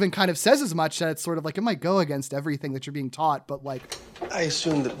 and even kind of says as much that it's sort of like it might go against everything that you're being taught, but like... I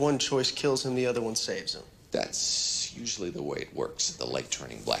assume that one choice kills him, the other one saves him. That's usually the way it works at the leg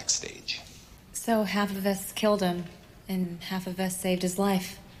turning black stage. So half of us killed him, and half of us saved his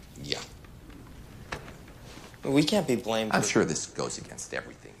life. Yeah. We can't be blamed. I'm sure this goes against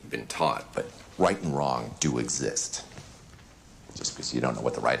everything you've been taught, but right and wrong do exist. Just because you don't know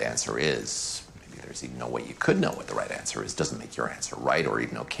what the right answer is, maybe there's even no way you could know what the right answer is, doesn't make your answer right or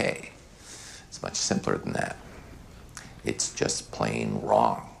even okay. It's much simpler than that. It's just plain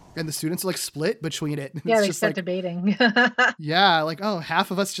wrong. And the students are like split between it. Yeah, It's they just start like, debating. yeah, like, oh, half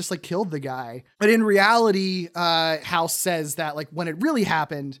of us just like killed the guy. But in reality, House says that like when it really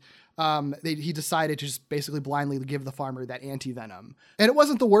happened, he decided to just basically blindly give the farmer that anti-venom. And it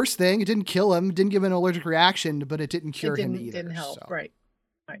wasn't the worst thing. It didn't kill him, didn't give him an allergic reaction, but it didn't cure him either. Didn't help, so. Right.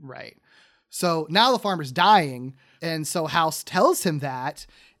 So now the farmer's dying, and so House tells him that,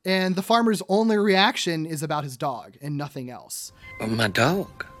 and the farmer's only reaction is about his dog and nothing else. My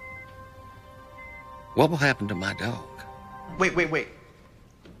dog? What will happen to my dog? Wait.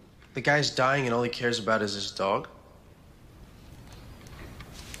 The guy's dying and all he cares about is his dog?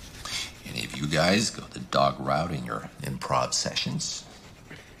 Any of you guys go the dog route in your improv sessions?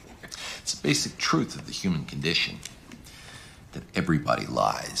 It's a basic truth of the human condition that everybody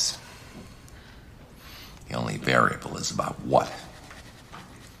lies. The only variable is about what.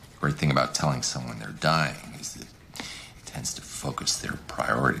 The great thing about telling someone they're dying is that it tends to focus their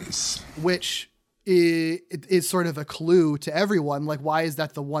priorities. Which is sort of a clue to everyone. Like, why is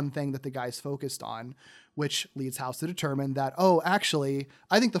that the one thing that the guy's focused on? Which leads House to determine that, oh, actually,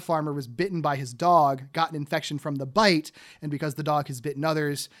 I think the farmer was bitten by his dog, got an infection from the bite, and because the dog has bitten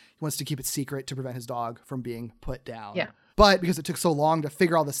others, he wants to keep it secret to prevent his dog from being put down. Yeah. But because it took so long to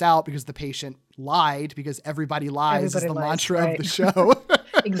figure all this out, because the patient lied, because everybody lies is the mantra of the show.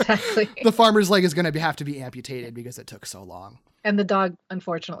 Exactly. The farmer's leg is going to have to be amputated because it took so long. And the dog,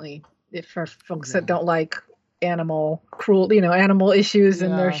 unfortunately, for folks that don't like animal animal issues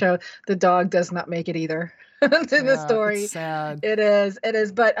in their show, the dog does not make it either. In the story. It's sad. It is.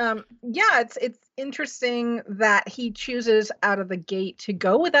 But it's interesting that he chooses out of the gate to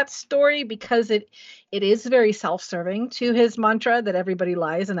go with that story because it is very self-serving to his mantra that everybody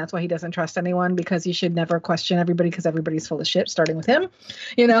lies, and that's why he doesn't trust anyone, because you should never question everybody because everybody's full of shit, starting with him.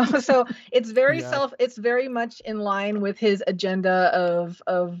 So it's very it's very much in line with his agenda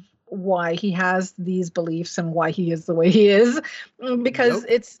of why he has these beliefs and why he is the way he is, because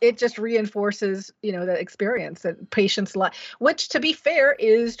it just reinforces, the experience that patients lie, which, to be fair,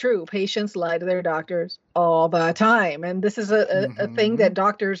 is true. Patients lie to their doctors all the time. And this is a thing that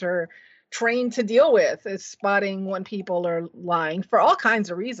doctors are trained to deal with, is spotting when people are lying for all kinds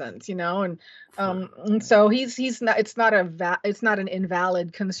of reasons, and so he's not, it's not an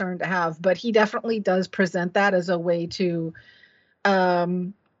invalid concern to have, but he definitely does present that as a way to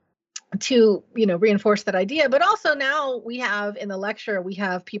reinforce that idea. But also now we have in the lecture, we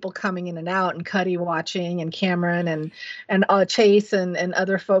have people coming in and out, and Cuddy watching, and Cameron and Chase and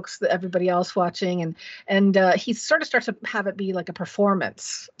other folks, that everybody else watching. And he sort of starts to have it be like a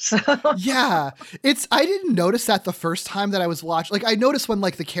performance. So yeah, I didn't notice that the first time that I was watching. Like, I noticed when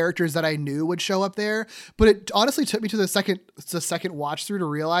like the characters that I knew would show up there, but it honestly took me to the second watch through to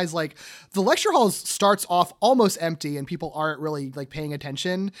realize like the lecture hall starts off almost empty and people aren't really like paying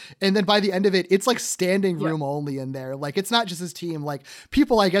attention. And then by the end of it, it's like standing room only in there. Like, it's not just his team. Like,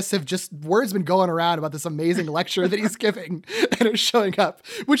 people, I guess, have just, word's been going around about this amazing lecture that he's giving and are showing up,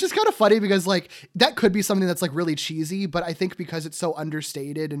 which is kind of funny because like that could be something that's like really cheesy, but I think because it's so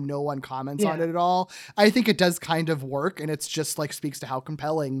understated and no one comments on it at all, I think it does kind of work, and it's just like speaks to how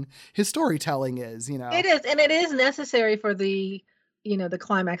compelling his storytelling is, It is, and it is necessary for the the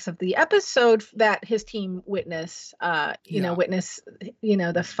climax of the episode that his team witness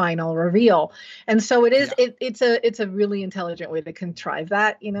the final reveal. And so it is, it's a really intelligent way to contrive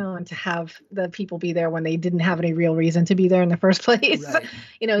that, and to have the people be there when they didn't have any real reason to be there in the first place. Right.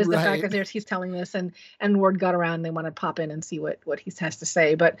 Is the fact that he's telling this and word got around, and they want to pop in and see what he has to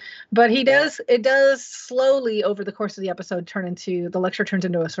say. But it does slowly over the course of the episode the lecture turns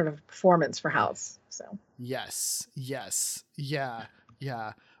into a sort of performance for House. So yes. Yeah.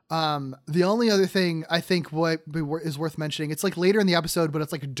 The only other thing I think what is worth mentioning, it's like later in the episode, but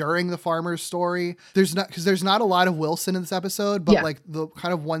it's like during the farmer's story. There's not a lot of Wilson in this episode, but like the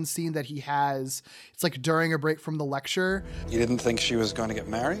kind of one scene that he has, it's like during a break from the lecture. You didn't think she was going to get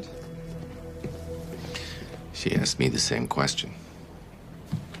married? She asked me the same question.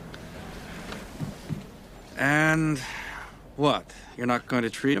 And what? You're not going to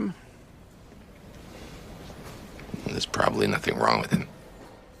treat him? There's probably nothing wrong with him.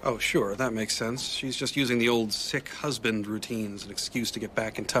 Oh, sure, that makes sense. She's just using the old sick husband routine as an excuse to get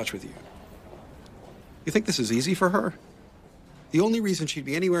back in touch with you. You think this is easy for her? The only reason she'd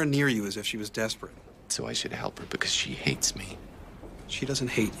be anywhere near you is if she was desperate. So I should help her because she hates me. She doesn't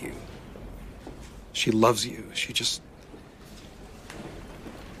hate you. She loves you. She just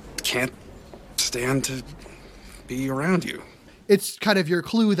can't stand to be around you. it's kind of your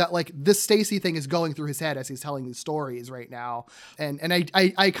clue that like this Stacy thing is going through his head as he's telling these stories right now. And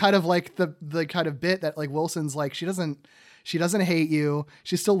I kind of like the kind of bit that like Wilson's like, she doesn't hate you.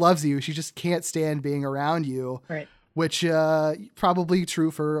 She still loves you. She just can't stand being around you. Right. Which probably true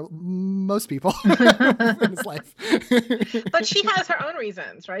for most people in his life. But she has her own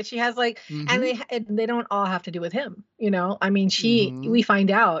reasons, right? She has like, and they don't all have to do with him, you know? I mean, we find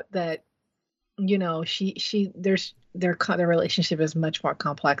out that, you know, their relationship is much more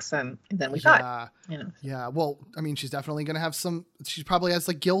complex than we thought. You know? Yeah. Well, I mean, she's definitely going to have she probably has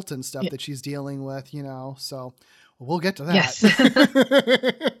like guilt and stuff that she's dealing with, you know? So we'll get to that. Yes.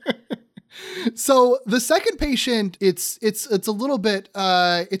 So the second patient, it's a little bit,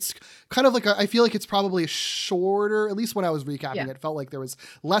 it's kind of like I feel like it's probably shorter, at least when I was recapping it felt like there was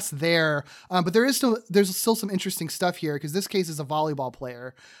less there. But there's still some interesting stuff here because this case is a volleyball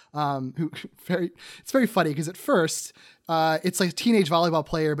player who it's very funny because at first it's like a teenage volleyball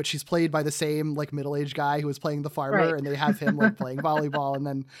player, but she's played by the same like middle-aged guy who was playing the farmer, and they have him like playing volleyball. And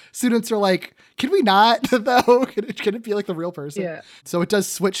then students are like, can we not though? Can it be like the real person? Yeah. So it does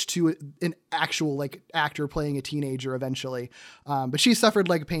switch to an actual like actor playing a teenager eventually. But she suffered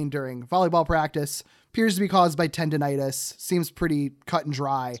leg pain during volleyball practice, appears to be caused by tendinitis, seems pretty cut and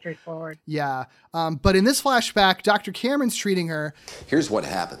dry. Straightforward. Yeah. But in this flashback, Dr. Cameron's treating her. Here's what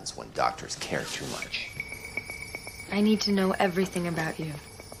happens when doctors care too much. I need to know everything about you.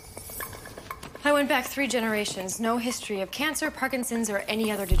 I went back 3 generations. No history of cancer, Parkinson's, or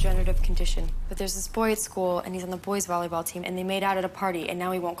any other degenerative condition. But there's this boy at school, and he's on the boys' volleyball team, and they made out at a party, and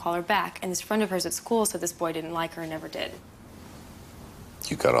now he won't call her back. And this friend of hers at school said this boy didn't like her and never did.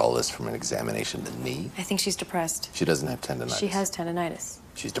 You got all this from an examination of the knee? I think she's depressed. She doesn't have tendinitis. She has tendinitis.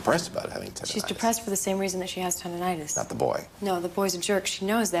 She's depressed about having tendinitis. She's depressed for the same reason that she has tendinitis. Not the boy. No, the boy's a jerk. She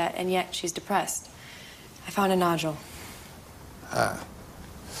knows that, and yet she's depressed. I found a nodule.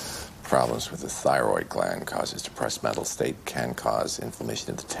 Problems with the thyroid gland causes depressed mental state, can cause inflammation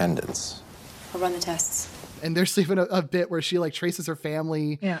of the tendons. I'll run the tests. And there's even a bit where she like traces her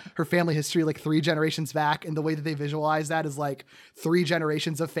family history like 3 generations back, and the way that they visualize that is like 3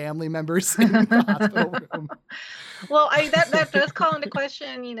 generations of family members in the hospital room. Well, that does call into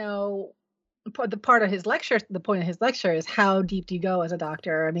question, you know, the part of his lecture. The point of his lecture is how deep do you go as a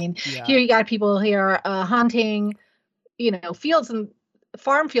doctor? I mean, here you got people here hunting, you know, fields and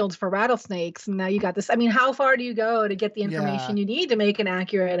farm fields for rattlesnakes, and now you got this. I mean, how far do you go to get the information you need to make an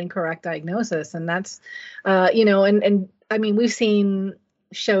accurate and correct diagnosis? And that's, you know, and I mean, we've seen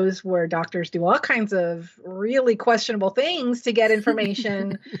shows where doctors do all kinds of really questionable things to get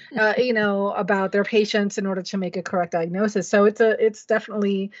information, you know, about their patients in order to make a correct diagnosis. So it's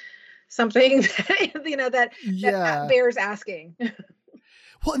definitely something that, you know, that bears asking.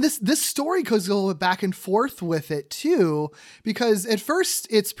 Well, and this story goes a little bit back and forth with it too, because at first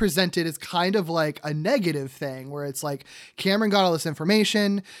it's presented as kind of like a negative thing where it's like Cameron got all this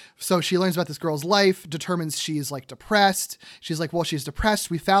information. So she learns about this girl's life, determines she's like depressed. She's like, well, she's depressed.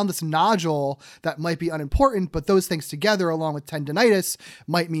 We found this nodule that might be unimportant, but those things together along with tendinitis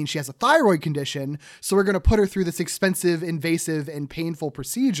might mean she has a thyroid condition. So we're going to put her through this expensive, invasive, and painful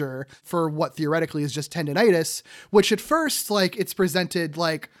procedure for what theoretically is just tendinitis, which at first, like, it's presented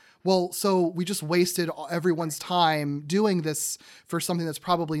like, well, so we just wasted everyone's time doing this for something that's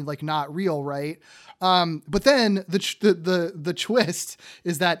probably like not real, right? But then the twist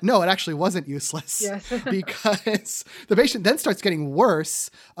is that no, it actually wasn't useless. Yes. Because the patient then starts getting worse.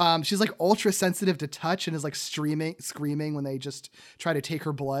 She's like ultra sensitive to touch and is like screaming when they just try to take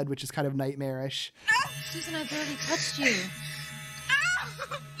her blood, which is kind of nightmarish. Susan, I barely touched you. Ow!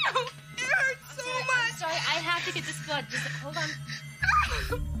 No, it hurts so much. Sorry, I have to get this blood. Just hold on.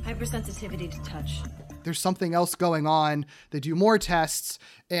 Hypersensitivity to touch. There's something else going on. They do more tests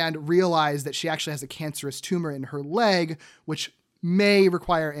and realize that she actually has a cancerous tumor in her leg, which may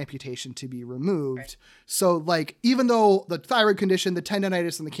require amputation to be removed. Right. So like, even though the thyroid condition, the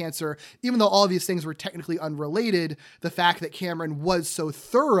tendinitis, and the cancer, even though all of these things were technically unrelated, the fact that Cameron was so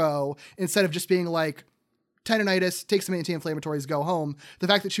thorough, instead of just being like, tendinitis, take some anti-inflammatories, go home. The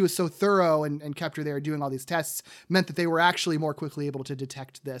fact that she was so thorough and kept her there doing all these tests meant that they were actually more quickly able to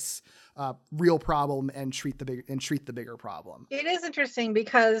detect this real problem and treat the bigger problem. It is interesting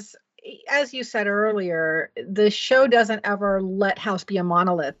because, as you said earlier, the show doesn't ever let House be a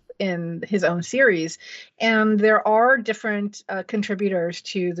monolith in his own series. And there are different contributors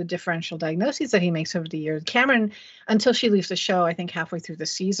to the differential diagnoses that he makes over the years. Cameron, until she leaves the show, I think halfway through the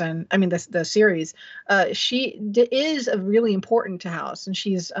season, the series, she is really important to House. And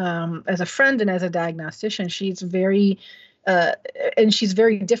she's, as a friend and as a diagnostician, she's very and she's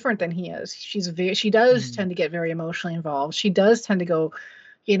very different than he is. She does tend to get very emotionally involved. She does tend to go,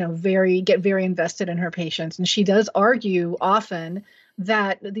 get very invested in her patients. And she does argue often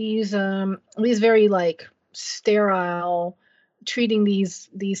that these very like sterile, treating these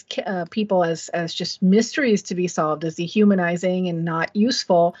people as just mysteries to be solved, as dehumanizing and not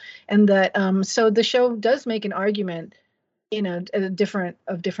useful. And that, so the show does make an argument, different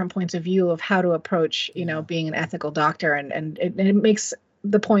points of view of how to approach, being an ethical doctor. And it makes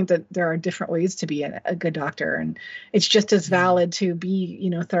the point that there are different ways to be a good doctor. And it's just as valid to be,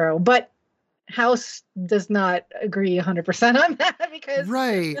 thorough. But House does not agree 100% on that because.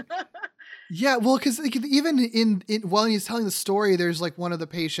 Right. Yeah, well, because even in while he's telling the story, there's like one of the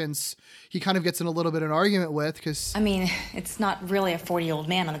patients he kind of gets in a little bit of an argument with because. I mean, it's not really a 40-year-old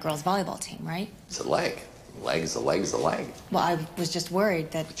man on the girls' volleyball team, right? It's a leg. Leg's a leg's a leg. Well, I was just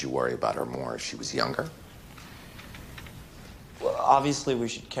worried that... Did you worry about her more if she was younger? Well, obviously we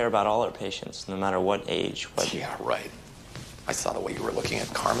should care about all our patients, no matter what age. Yeah, right. I saw the way you were looking at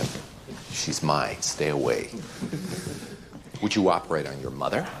Carmen. She's mine. Stay away. Would you operate on your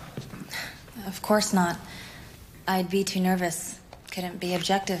mother? Of course not. I'd be too nervous. Couldn't be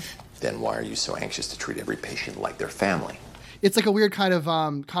objective. Then why are you so anxious to treat every patient like their family? It's like a weird kind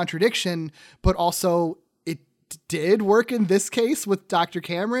of contradiction, but also it did work in this case with Dr.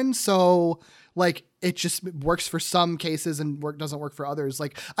 Cameron. So like it just works for some cases and doesn't work for others.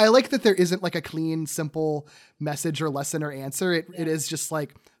 Like I like that there isn't like a clean, simple message or lesson or answer. It is just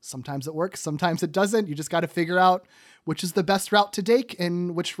like sometimes it works, sometimes it doesn't. You just got to figure out which is the best route to take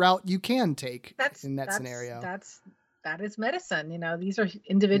and which route you can take in that scenario. That is medicine. These are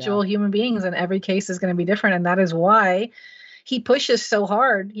individual human beings and every case is going to be different. And that is why he pushes so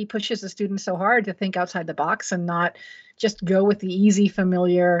hard. He pushes the students so hard to think outside the box and not just go with the easy,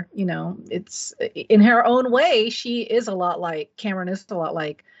 familiar, it's in her own way. She is a lot like Cameron is a lot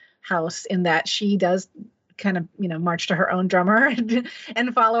like House in that she does kind of, march to her own drummer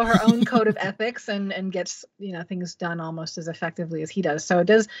and follow her own code of ethics and gets, things done almost as effectively as he does. So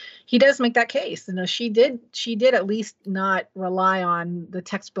he does make that case. She did at least not rely on the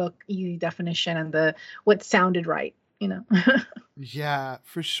textbook easy definition and what sounded right, Yeah,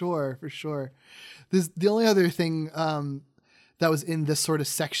 for sure. The only other thing, that was in this sort of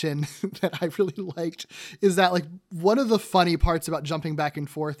section that I really liked is that like one of the funny parts about jumping back and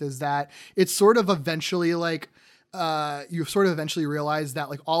forth is that it's sort of eventually like you sort of eventually realize that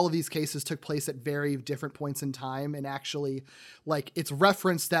like all of these cases took place at very different points in time. And actually like it's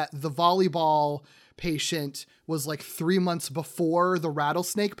referenced that the volleyball patient was like 3 months before the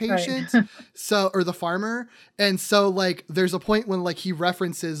rattlesnake patient. Right. Or the farmer. And so like, there's a point when like he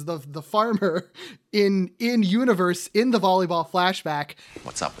references the farmer in universe in the volleyball flashback.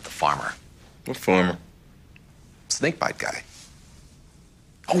 What's up with the farmer? What farmer? Snakebite guy.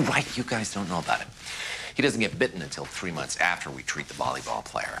 Oh, right. You guys don't know about him. He doesn't get bitten until 3 months after we treat the volleyball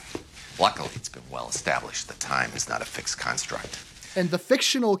player. Luckily, it's been well established that time is not a fixed construct. And the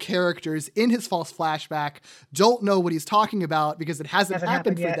fictional characters in his false flashback don't know what he's talking about because it hasn't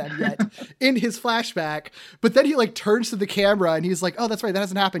happened for them yet in his flashback. But then he like turns to the camera and he's like, oh, that's right. That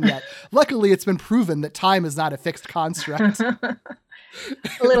hasn't happened yet. Luckily, it's been proven that time is not a fixed construct.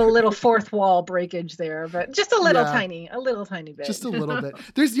 A little fourth wall breakage there, but just a little tiny bit. Just a little bit.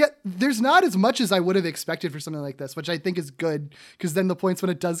 There's not as much as I would have expected for something like this, which I think is good because then the points when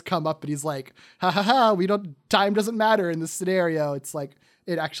it does come up and he's like, time doesn't matter in this scenario. It's like,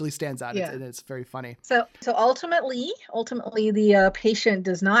 it actually stands out. Yeah. It's very funny. So ultimately the patient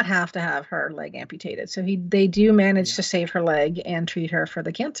does not have to have her leg amputated. So they do manage to save her leg and treat her for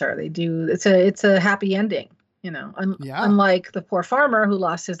the cancer. They do. It's a happy ending. Unlike the poor farmer who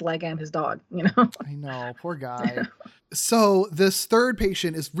lost his leg and his dog, I know, poor guy. So this third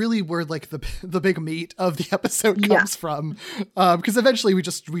patient is really where like the big meat of the episode comes from. Because eventually we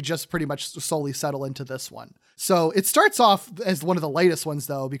just pretty much solely settle into this one. So it starts off as one of the lightest ones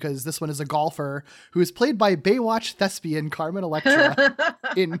though, because this one is a golfer who is played by Baywatch thespian Carmen Electra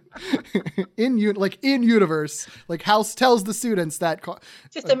in universe. Like House tells the students that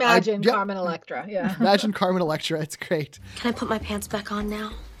just imagine Carmen Electra. Yeah. Imagine Carmen Electra. It's great. Can I put my pants back on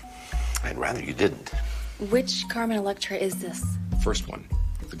now? I'd rather you didn't. Which Carmen Electra is this? First one,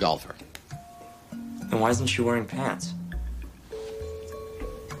 the golfer. Then why isn't she wearing pants?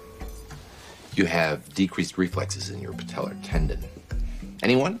 You have decreased reflexes in your patellar tendon.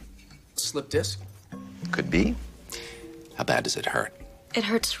 Anyone? Slip disc? Could be. How bad does it hurt? It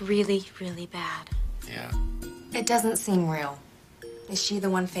hurts really, really bad. Yeah. It doesn't seem real. Is she the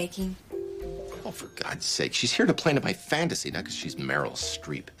one faking? Oh, Oh, for God's sake. She's here to play into my fantasy, not because she's Meryl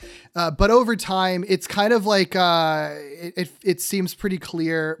Streep. But over time, it's kind of like it seems pretty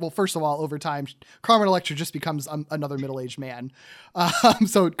clear. Well, first of all, over time, Carmen Electra just becomes another middle-aged man.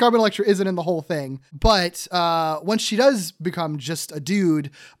 So Carmen Electra isn't in the whole thing. But once she does become just a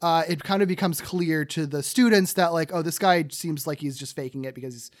dude, it kind of becomes clear to the students that like, oh, this guy seems like he's just faking it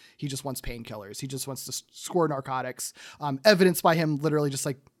because he just wants painkillers. He just wants to score narcotics. Evidenced by him literally just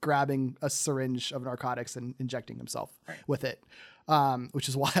like grabbing a syringe of narcotics and injecting himself with it. Which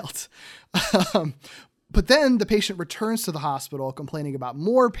is wild. But then the patient returns to the hospital complaining about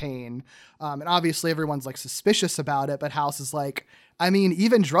more pain. And obviously everyone's like suspicious about it, but House is like, I mean,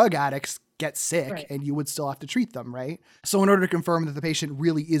 even drug addicts get sick and you would still have to treat them, right? So in order to confirm that the patient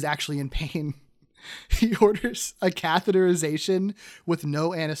really is actually in pain, he orders a catheterization with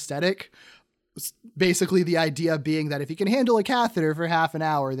no anesthetic. Basically the idea being that if he can handle a catheter for half an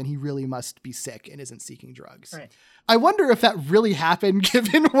hour, then he really must be sick and isn't seeking drugs. Right. I wonder if that really happened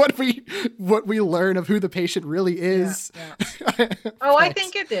given what we learn of who the patient really is. Yeah. Oh, I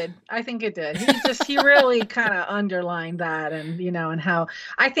think it did. He really kind of underlined that and how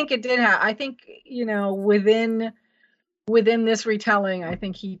I think it did I think, within this retelling, I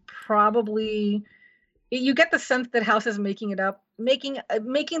think he probably, you get the sense that House is making it up, making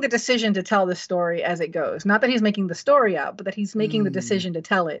the decision to tell the story as it goes. Not that he's making the story up, but that he's making the decision to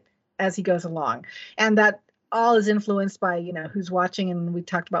tell it as he goes along. And that all is influenced by, who's watching. And we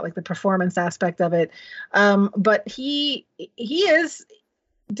talked about like the performance aspect of it. But he is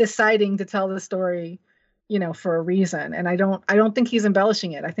deciding to tell the story, for a reason. And I don't think he's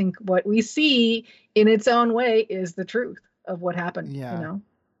embellishing it. I think what we see in its own way is the truth of what happened. Yeah.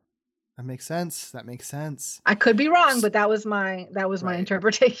 That makes sense. I could be wrong, but that was my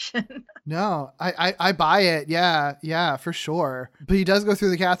interpretation. No, I buy it. Yeah, for sure. But he does go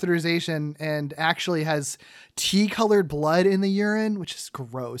through the catheterization and actually has tea-colored blood in the urine, which is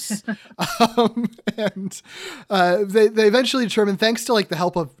gross. And they eventually determine, thanks to like the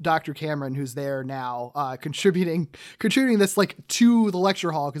help of Dr. Cameron, who's there now, contributing this like to the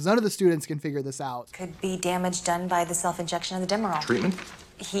lecture hall because none of the students can figure this out. Could be damage done by the self-injection of the Demerol. Treatment?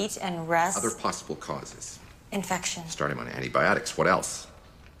 Heat and rest. Other possible causes. Infection. Start him on antibiotics. What else?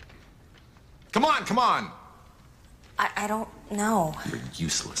 Come on! I don't know. You're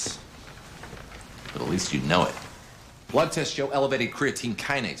useless. But at least you know it. Blood tests show elevated creatine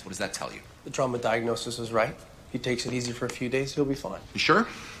kinase. What does that tell you? The trauma diagnosis is right. If he takes it easy for a few days, he'll be fine. You sure?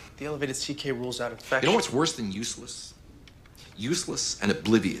 The elevated CK rules out infection. You know what's worse than useless? Useless and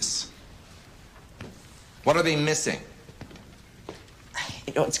oblivious. What are they missing?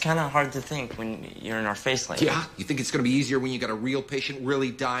 It's kind of hard to think when you're in our face like that. Yeah? You think it's going to be easier when you got a real patient really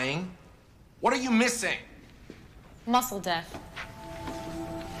dying? What are you missing? Muscle death.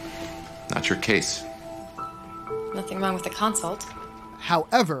 Not your case. Nothing wrong with the consult.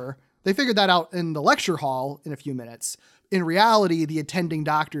 However, they figured that out in the lecture hall in a few minutes. In reality, the attending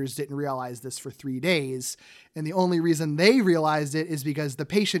doctors didn't realize this for 3 days. And the only reason they realized it is because the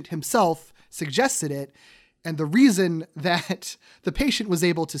patient himself suggested it. And the reason that the patient was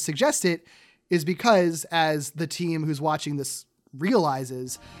able to suggest it is because, as the team who's watching this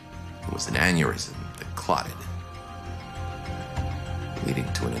realizes, it was an aneurysm that clotted,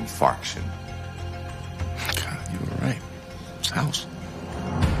 leading to an infarction. God, you were right. It's House.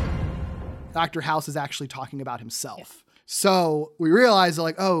 Dr. House is actually talking about himself. Yeah. So we realize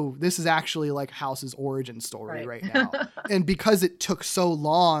like, oh, this is actually like House's origin story right now. And because it took so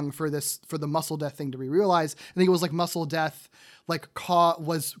long for the muscle death thing to be realized, I think it was like muscle death like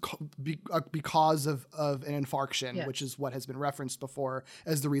because of an infarction, which is what has been referenced before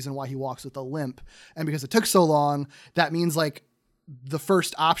as the reason why he walks with a limp. And because it took so long, that means like the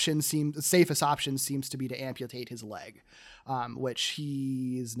safest option seems to be to amputate his leg, which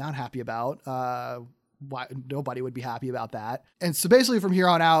he's not happy about. Why nobody would be happy about that. And so basically from here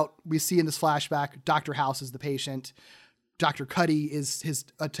on out, we see in this flashback, Dr. House is the patient. Dr. Cuddy is his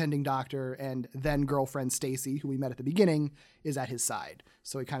attending doctor, and then girlfriend Stacy, who we met at the beginning, is at his side.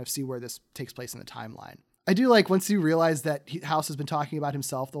 So we kind of see where this takes place in the timeline. I do like once you realize that House has been talking about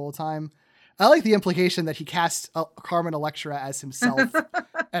himself the whole time. I like the implication that he cast Carmen Electra as himself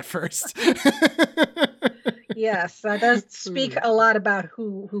at first. Yes, that does speak a lot about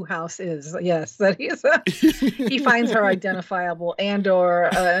who House is. Yes, that he finds her identifiable and/or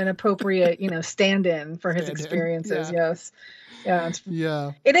an appropriate, stand-in for his experiences. Yeah.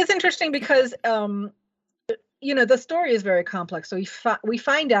 Yeah. It is interesting because, the story is very complex. So we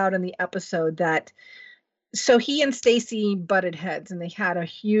find out in the episode that, so he and Stacy butted heads, and they had a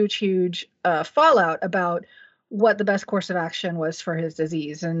huge fallout about what the best course of action was for his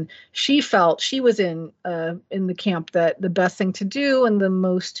disease. And she felt she was in the camp that the best thing to do and the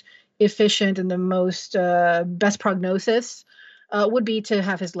most efficient and the most best prognosis would be to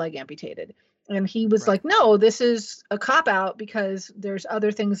have his leg amputated. And he was like, no, this is a cop out because there's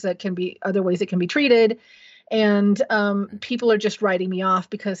other things that can be, other ways it can be treated. And people are just writing me off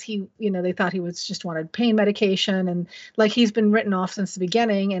because they thought he was just wanted pain medication. And like, he's been written off since the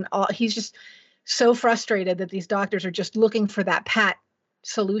beginning. And he's just so frustrated that these doctors are just looking for that pat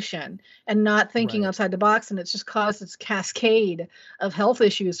solution and not thinking outside the box. And it's just caused this cascade of health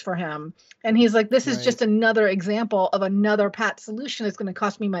issues for him. And he's like, this is just another example of another pat solution. It's going to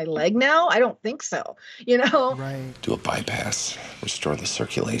cost me my leg now. I don't think so. Do a bypass, restore the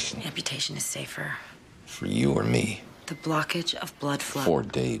circulation. Amputation is safer. For you or me? The blockage of blood flow.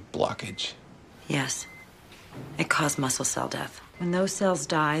 4-day blockage. Yes. It caused muscle cell death. When those cells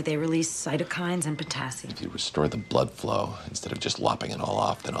die, they release cytokines and potassium. If you restore the blood flow, instead of just lopping it all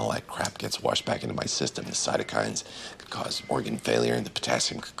off, then all that crap gets washed back into my system. The cytokines could cause organ failure, and the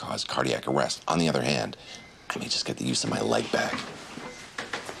potassium could cause cardiac arrest. On the other hand, I may just get the use of my leg back.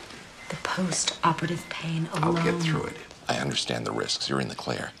 The post-operative pain alone. I'll get through it. I understand the risks. You're in the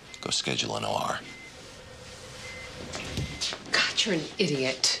clear. Go schedule an OR. God, you're an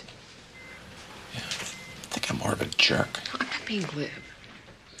idiot. I think I'm more of a jerk. I'm not being glib.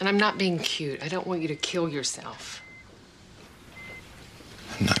 And I'm not being cute. I don't want you to kill yourself.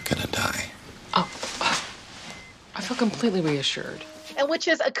 I'm not gonna die. Oh, I feel completely reassured. And which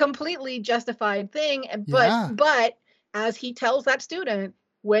is a completely justified thing. But as he tells that student,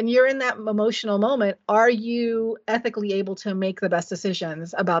 when you're in that emotional moment, are you ethically able to make the best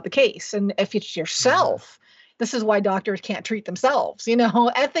decisions about the case? And if it's yourself, this is why doctors can't treat themselves,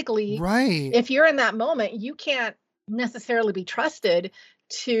 ethically. Right. If you're in that moment, you can't necessarily be trusted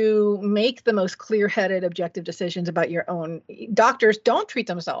to make the most clear-headed, objective decisions about your own. Doctors don't treat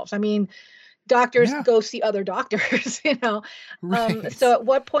themselves. I mean, doctors go see other doctors, Right. So at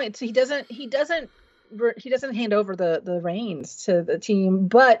what point, so he doesn't hand over the reins to the team,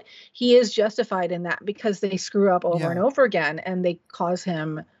 but he is justified in that because they screw up over and over again and they cause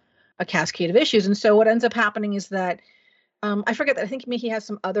him a cascade of issues. And so what ends up happening is that I forget that I think maybe he has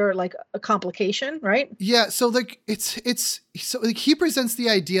some other like a complication, right? Yeah. So like he presents the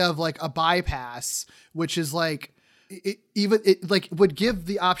idea of like a bypass, which is like it would give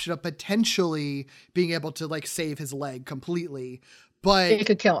the option of potentially being able to like save his leg completely, but it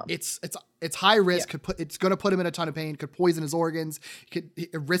could kill him. It's high risk. It's going to put him in a ton of pain. Could poison his organs. It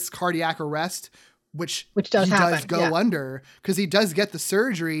risk cardiac arrest. Which does go under because he does get the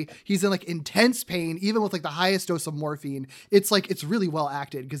surgery. He's in like intense pain, even with like the highest dose of morphine. It's like, it's really well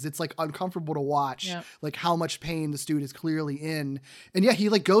acted because it's like uncomfortable to watch like how much pain the student is clearly in. And he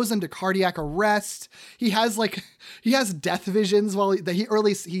like goes into cardiac arrest. He has death visions or at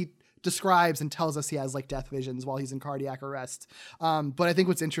least he describes and tells us he has like death visions while he's in cardiac arrest. But I think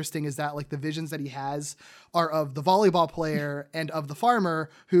what's interesting is that like the visions that he has are of the volleyball player and of the farmer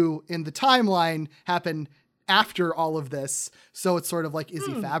who in the timeline happen after all of this. So it's sort of like, is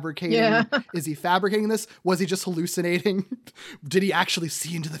he fabricating? Yeah. Is he fabricating this? Was he just hallucinating? Did he actually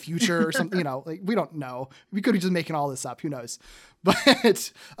see into the future or something? Like we don't know. We could be just making all this up. Who knows?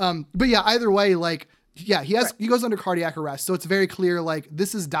 But yeah, either way, like, he goes under cardiac arrest. So it's very clear, like,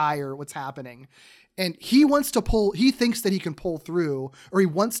 this is dire what's happening. And he thinks that he can pull through, or he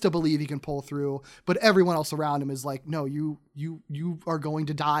wants to believe he can pull through, but everyone else around him is like, no, you are going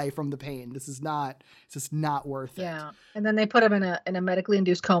to die from the pain. This is not worth it. Yeah. And then they put him in a medically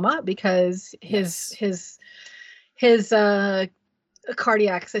induced coma because his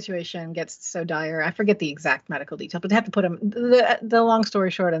cardiac situation gets so dire. I forget the exact medical detail, but they have to put him, the long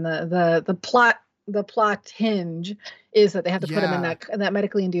story short, and the plot hinge is that they have to put him in that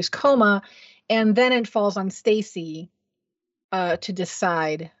medically induced coma, and then it falls on Stacy to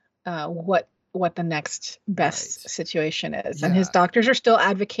decide what the next best situation is. And his doctors are still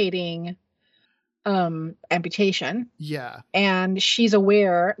advocating amputation. Yeah. And she's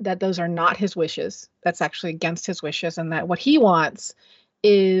aware that those are not his wishes. That's actually against his wishes, and that what he wants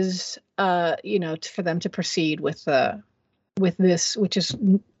is for them to proceed with this, which is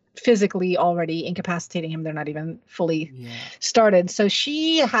physically already incapacitating him. They're not even fully started. So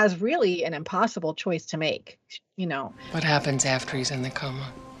she has really an impossible choice to make, What happens after he's in the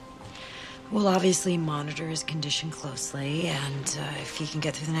coma? We'll obviously monitor his condition closely, and if he can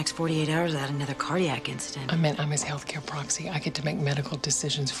get through the next 48 hours without another cardiac incident. I mean, I'm his healthcare proxy. I get to make medical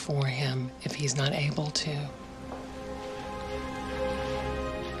decisions for him if he's not able to.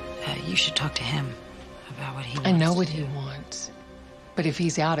 You should talk to him about what he wants. I know what he wants. But if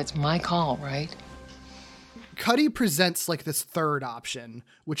he's out, it's my call, right? Cuddy presents like this third option,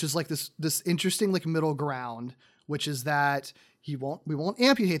 which is like this interesting like middle ground, which is that we won't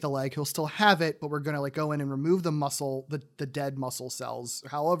amputate the leg. He'll still have it, but we're going to like go in and remove the muscle, the dead muscle cells,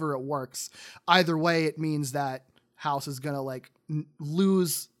 however it works. Either way, it means that House is going to like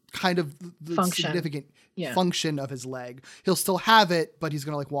lose kind of the significant function of his leg. He'll still have it, but he's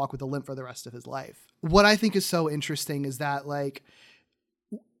going to like walk with a limp for the rest of his life. What I think is so interesting is that like,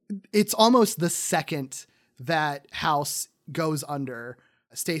 it's almost the second that House goes under,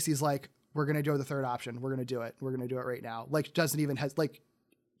 Stacy's like, we're going to do the third option. We're going to do it. We're going to do it right now. Like, doesn't even has like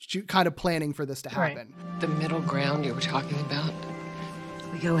kind of planning for this to happen. Right. The middle ground you were talking about.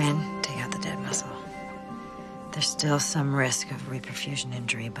 We go in, take out the dead muscle. There's still some risk of reperfusion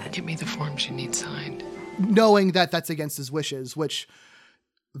injury, but... Give me the forms you need signed. Knowing that that's against his wishes, which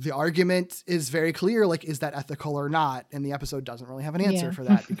the argument is very clear, like, is that ethical or not? And the episode doesn't really have an answer for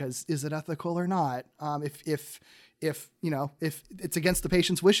that, because is it ethical or not? If you know, if it's against the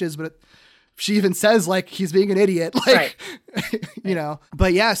patient's wishes, but she even says like he's being an idiot, like, you know,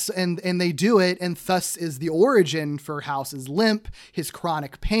 but yes. And they do it. And thus is the origin for House's limp, his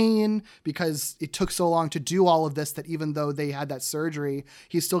chronic pain, because it took so long to do all of this that even though they had that surgery,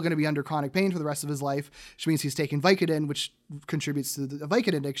 he's still going to be under chronic pain for the rest of his life, which means he's taking Vicodin, which contributes to the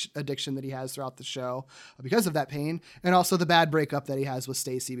Vicodin addiction that he has throughout the show because of that pain. And also the bad breakup that he has with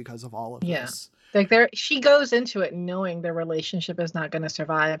Stacy because of all of this. Like she goes into it knowing their relationship is not going to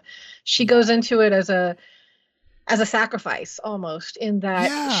survive. She goes into it as a sacrifice almost, in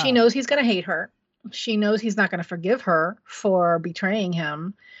that she knows he's going to hate her. She knows he's not going to forgive her for betraying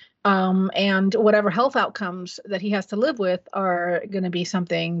him. And whatever health outcomes that he has to live with are going to be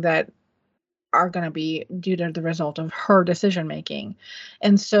something that are going to be due to the result of her decision making.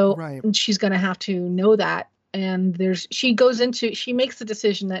 And so she's going to have to know that. And she makes the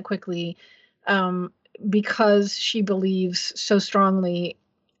decision that quickly, because she believes so strongly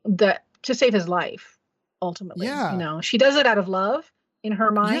that to save his life, ultimately, you know, she does it out of love in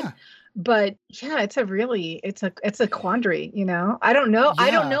her mind, but it's a quandary, you know. I don't know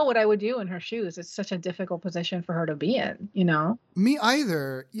what I would do in her shoes. It's such a difficult position for her to be in, you know. Me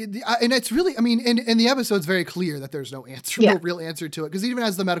either. And it's really, I mean, and the episode's very clear that there's no answer, no real answer to it, because even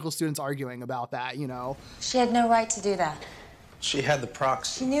as the medical students arguing about that, you know, she had no right to do that. She had the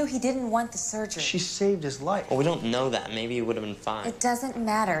proxy. She knew he didn't want the surgery. She saved his life. Well, we don't know that. Maybe he would have been fine. It doesn't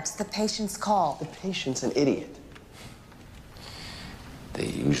matter. It's the patient's call. The patient's an idiot. They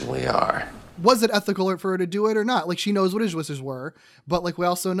usually are. Was it ethical for her to do it or not? Like, she knows what his wishes were, but like we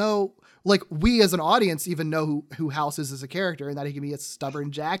also know, like we as an audience even know who House is as a character, and that he can be a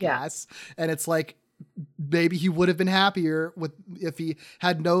stubborn jackass. And it's like, maybe he would have been happier if he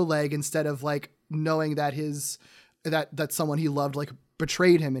had no leg, instead of like knowing that that someone he loved like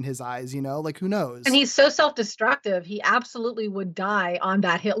betrayed him in his eyes, you know, like who knows? And he's so self-destructive. He absolutely would die on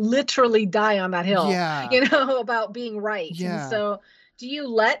that hill, literally die on that hill, you know, about being right. And so do you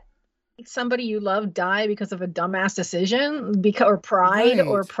let somebody you love die because of a dumbass decision, or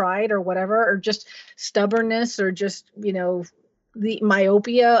pride or whatever, or just stubbornness, or just, you know, the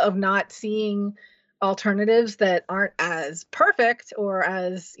myopia of not seeing alternatives that aren't as perfect or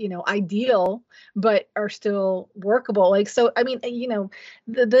as, you know, ideal, but are still workable. Like, so, I mean, you know,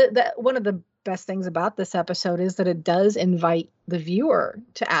 the one of the best things about this episode is that it does invite the viewer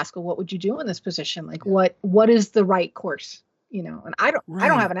to ask, well, what would you do in this position? Like, what is the right course? You know, and I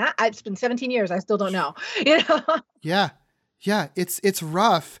don't have it's been 17 years. I still don't know, you know? Yeah. It's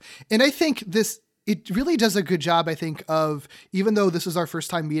rough. And I think it really does a good job, I think, of, even though this is our first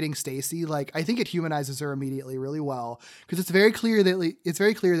time meeting Stacy, like, I think it humanizes her immediately really well, because it's very clear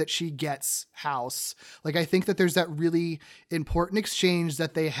that she gets House. Like, I think that there's that really important exchange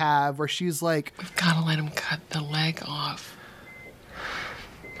that they have where she's like, we've got to let him cut the leg off.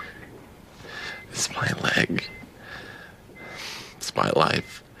 It's my leg. It's my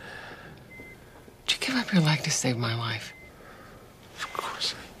life. Did you give up your leg to save my life? Of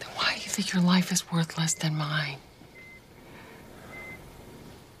course. Why do you think your life is worth less than mine?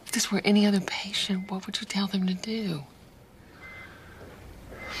 If this were any other patient, what would you tell them to do?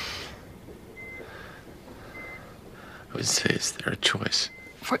 I would say, is there a choice?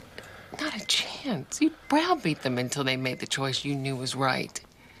 Not a chance. You'd browbeat them until they made the choice you knew was right.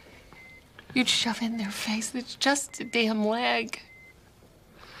 You'd shove in their face that it's just a damn leg.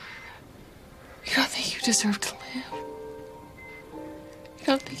 You don't think you deserve to live? You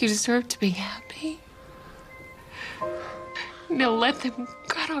don't think you deserve to be happy? No, let them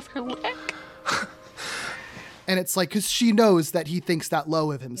cut off your leg. And it's like, cause she knows that he thinks that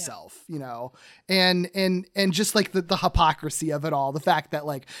low of himself, you know, and just like the hypocrisy of it all, the fact that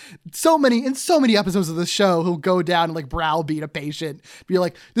like in so many episodes of the show, he'll go down and like browbeat a patient, be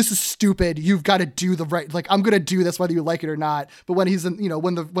like, this is stupid. You've got to do the right, like, I'm going to do this whether you like it or not. But when he's in, you know,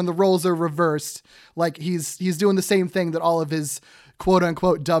 when the roles are reversed, like he's doing the same thing that all of his quote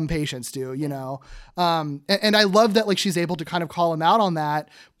unquote dumb patients do, you know? And I love that like she's able to kind of call him out on that,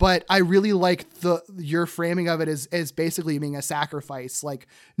 but I really like your framing of it as basically being a sacrifice, like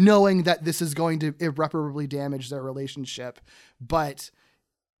knowing that this is going to irreparably damage their relationship, but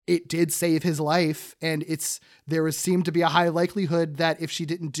it did save his life. And there seemed to be a high likelihood that if she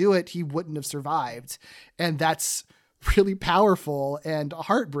didn't do it, he wouldn't have survived. And that's really powerful and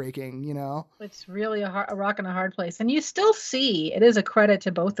heartbreaking, you know? It's really a rock and a hard place. And you still see, it is a credit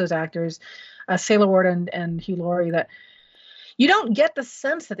to both those actors, Sailor Ward and Hugh Laurie, that you don't get the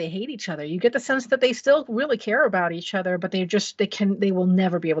sense that they hate each other. You get the sense that they still really care about each other, but they will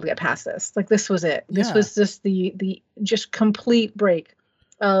never be able to get past this. Like this was it. This was just the just complete break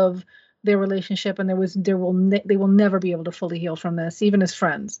of their relationship, and they will never be able to fully heal from this, even as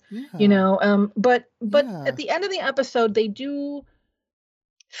friends, you know. But at the end of the episode, they do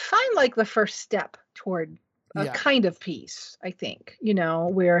find like the first step toward a kind of peace, I think, you know,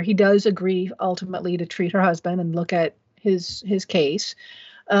 where he does agree ultimately to treat her husband and look at his case,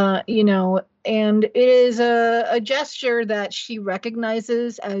 you know, and it is a gesture that she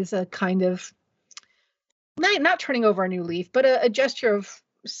recognizes as a kind of not turning over a new leaf, but a gesture of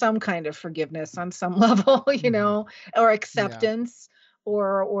some kind of forgiveness on some level, you know, or acceptance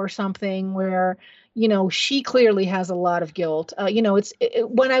or something where, you know, she clearly has a lot of guilt. You know,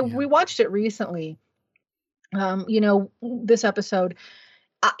 when I rewatched it recently, you know, this episode,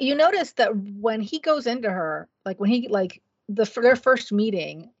 you notice that when he goes into her, like when he, like their first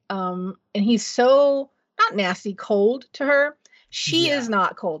meeting, and he's so not nasty, cold to her. She is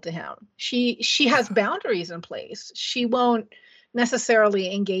not cold to him. She has boundaries in place. She won't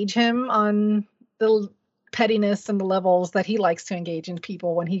necessarily engage him on the pettiness and the levels that he likes to engage in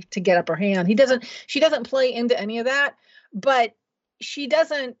people to get up her hand. She doesn't play into any of that, but she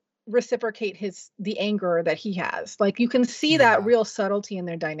doesn't reciprocate the anger that he has. Like you can see that real subtlety in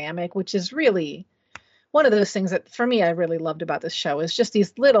their dynamic, which is really one of those things that for me, I really loved about this show, is just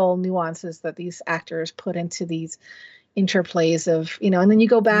these little nuances that these actors put into these interplays of, you know, and then you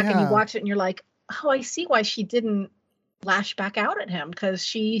go back and you watch it and you're like, oh, I see why she didn't lash back out at him, because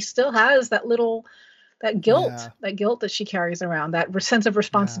she still has that guilt that she carries around, that sense of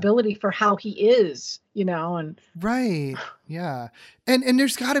responsibility for how he is, you know, and right. Yeah. And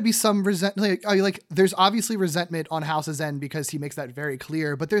there's gotta be some resentment, like there's obviously resentment on House's end because he makes that very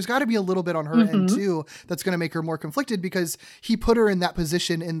clear, but there's gotta be a little bit on her end too, that's going to make her more conflicted because he put her in that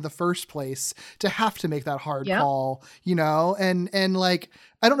position in the first place to have to make that hard call, you know? And like,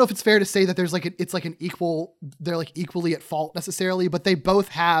 I don't know if it's fair to say that there's like, they're like equally at fault necessarily, but they both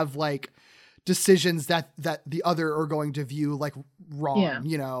have like decisions that the other are going to view like wrong,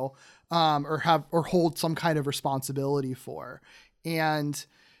 you know, or hold some kind of responsibility for. And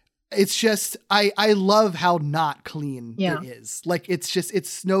it's just, I love how not clean it is. Like,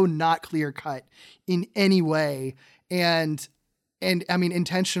 it's not clear cut in any way. And I mean,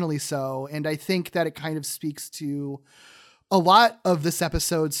 intentionally so. And I think that it kind of speaks to a lot of this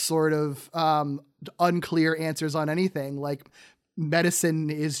episode's sort of unclear answers on anything. Like, medicine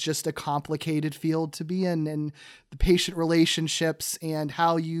is just a complicated field to be in, and the patient relationships and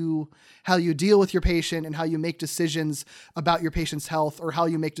how you deal with your patient and how you make decisions about your patient's health, or how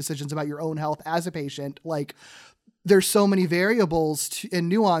you make decisions about your own health as a patient. Like, there's so many variables and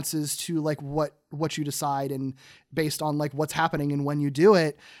nuances to like what you decide, and based on like what's happening and when you do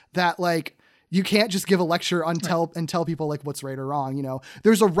it, that like, you can't just give a lecture and tell people like what's right or wrong. You know,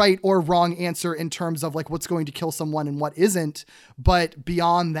 there's a right or wrong answer in terms of like what's going to kill someone and what isn't. But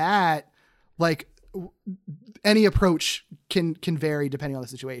beyond that, like any approach can vary depending on the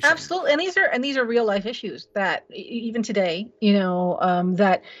situation. Absolutely. And these are real life issues that even today, you know,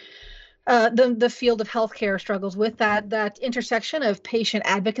 that the field of healthcare struggles with, that intersection of patient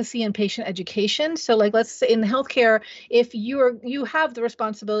advocacy and patient education. So like, let's say in healthcare, if you have the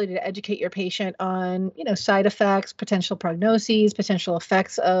responsibility to educate your patient on, you know, side effects, potential prognoses, potential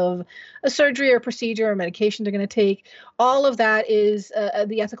effects of a surgery or procedure or medication they're going to take, all of that is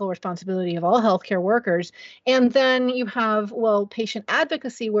the ethical responsibility of all healthcare workers. And then you have, patient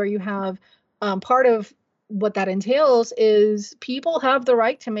advocacy, where you have part of what that entails is people have the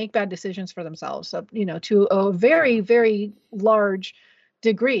right to make bad decisions for themselves, you know, to a very, very large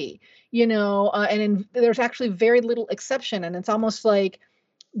degree, you know, there's actually very little exception. And it's almost like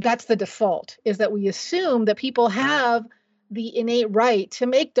that's the default, is that we assume that people have the innate right to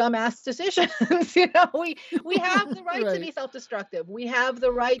make dumbass decisions. We have the right to be self-destructive. We have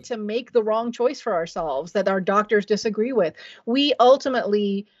the right to make the wrong choice for ourselves that our doctors disagree with. We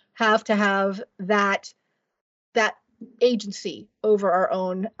ultimately have to have that agency over our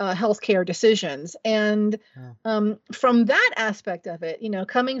own healthcare decisions. And from that aspect of it,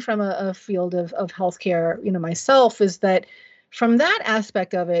 coming from a field of healthcare, myself, is that from that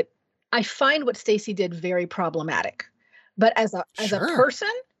aspect of it, I find what Stacy did very problematic. But as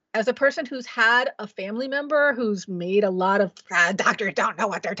a person who's had a family member who's made a lot of doctors don't know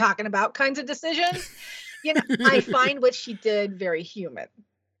what they're talking about kinds of decisions, I find what she did very human,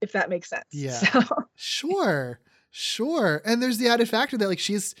 if that makes sense. Yeah. So. Sure. And there's the added factor that like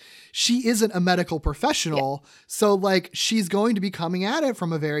she isn't a medical professional. Yeah. So like she's going to be coming at it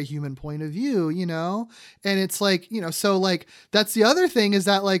from a very human point of view, and it's like, so like that's the other thing is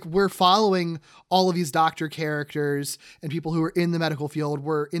that like we're following all of these doctor characters and people who are in the medical field.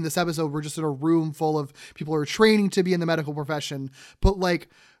 We're in this episode, we're just in a room full of people who are training to be in the medical profession. But like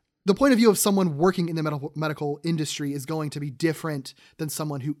the point of view of someone working in the medical industry is going to be different than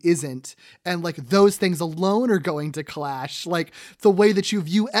someone who isn't. And like those things alone are going to clash. Like the way that you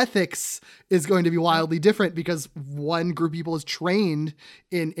view ethics is going to be wildly different because one group of people is trained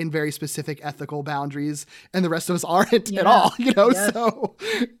in very specific ethical boundaries and the rest of us aren't at all, Yes. So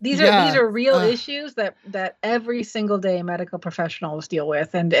these are real issues that every single day medical professionals deal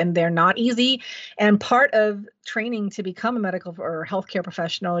with, and they're not easy. And part of training to become a medical or healthcare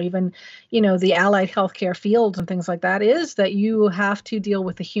professional, even, the allied healthcare fields and things like that, is that you have to deal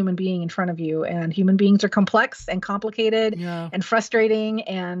with a human being in front of you, and human beings are complex and complicated and frustrating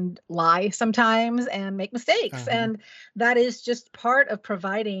and lie sometimes and make mistakes. And that is just part of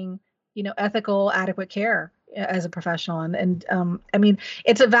providing, ethical, adequate care as a professional. And I mean,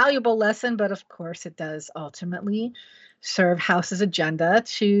 it's a valuable lesson, but of course it does ultimately serve House's agenda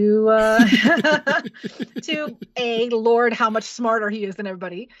to lord how much smarter he is than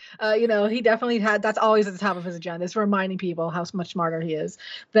everybody. He definitely that's always at the top of his agenda, is reminding people how much smarter he is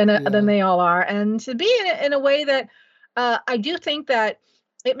than they all are, and to be in a way that I do think that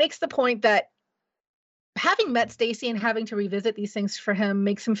it makes the point that having met Stacy and having to revisit these things for him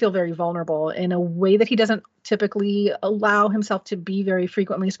makes him feel very vulnerable in a way that he doesn't typically allow himself to be very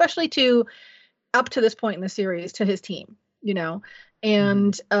frequently, especially to up to this point in the series, to his team,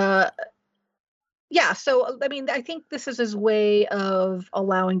 and so I mean, I think this is his way of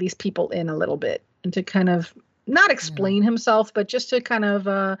allowing these people in a little bit and to kind of not explain himself, but just to kind of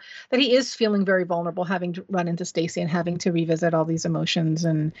that he is feeling very vulnerable, having to run into Stacy and having to revisit all these emotions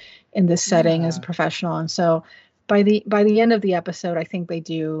and in this setting as a professional. And so by the end of the episode, I think they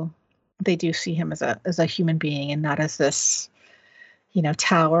do see him as a human being and not as this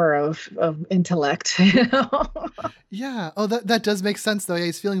tower of intellect. Yeah. Oh, that does make sense though. Yeah,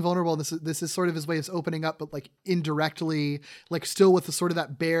 he's feeling vulnerable. This is sort of his way of opening up, but like indirectly, like still with the sort of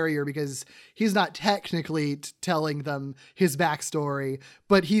that barrier, because he's not technically telling them his backstory,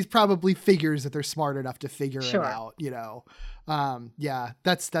 but he probably figures that they're smart enough to figure it out, Yeah,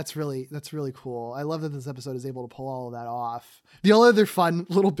 that's really cool. I love that this episode is able to pull all of that off. The only other fun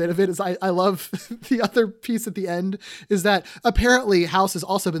little bit of it is I love the other piece at the end is that apparently House has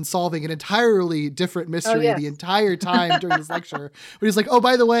also been solving an entirely different mystery the entire time during this lecture. But he's like, oh,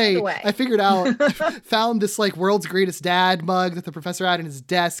 by the way, I figured out, found this like world's greatest dad mug that the professor had in his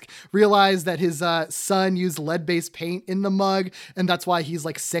desk, realized that his son used lead-based paint in the mug, and that's why he's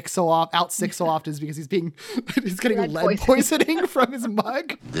like sick so often is because he's getting lead poisoning from his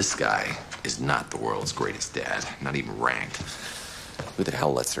mug. This guy is not the world's greatest dad, not even ranked. Who the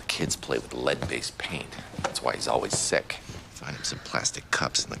hell lets their kids play with lead-based paint? That's why he's always sick. Find him some plastic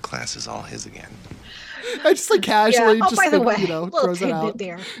cups and the class is all his again. I just like casually just by the like, way, throws it out.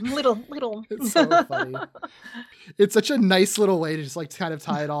 There. Little. It's so funny. It's such a nice little way to just like kind of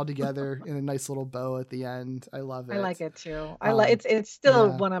tie it all together in a nice little bow at the end. I love it. I like it too. It's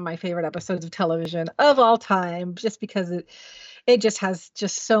still one of my favorite episodes of television of all time, just because it just has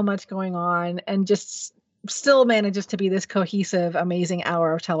just so much going on and just still manages to be this cohesive, amazing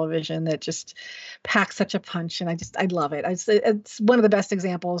hour of television that just packs such a punch. And I love it. It's one of the best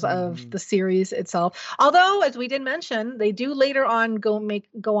examples of the series itself. Although, as we did mention, they do later on go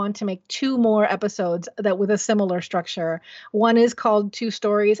on to make 2 more episodes that with a similar structure. One is called Two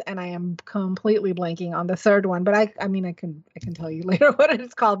Stories, and I am completely blanking on the third one. But I can tell you later what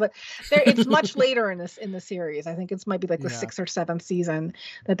it's called. But it's much later in the series. I think it might be like the 6th or 7th season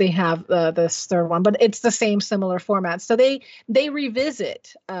that they have this third one. But it's the same similar format. So they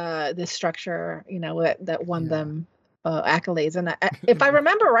revisit this structure, that won them accolades. And if I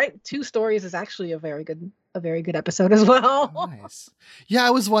remember right, 2 Stories is actually a very good episode as well. Nice. Yeah,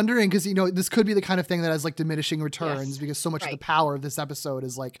 I was wondering because this could be the kind of thing that has like diminishing returns because so much of the power of this episode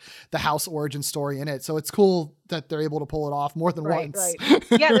is like the house origin story in it. So it's cool that they're able to pull it off more than once. Right.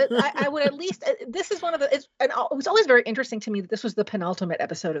 Yeah, I would at least. This is one of the. And it was always very interesting to me that this was the penultimate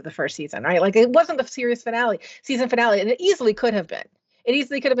episode of the first season, right? Like it wasn't the season finale, and it easily could have been. It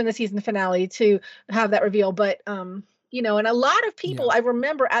easily could have been the season finale to have that reveal, but and a lot of people I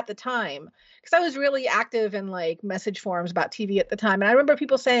remember at the time, because I was really active in like message forums about TV at the time, and I remember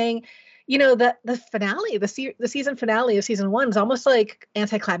people saying, that the finale, the season finale of season 1 is almost like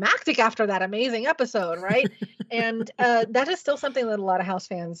anticlimactic after that amazing episode, right? And that is still something that a lot of House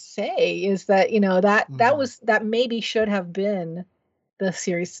fans say is that that maybe should have been the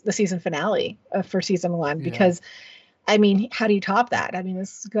season finale for season 1 because. I mean, how do you top that? I mean,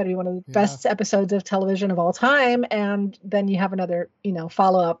 it's got to be one of the best episodes of television of all time. And then you have another,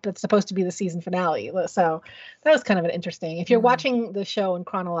 follow-up that's supposed to be the season finale. So that was kind of an interesting. If you're watching the show in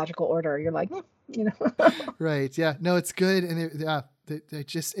chronological order, you're like, Right. Yeah. No, it's good. And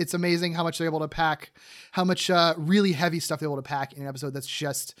it's amazing how much they're able to pack, how much really heavy stuff they're able to pack in an episode that's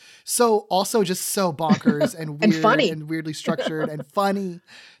just so bonkers and weird and funny and weirdly structured and funny.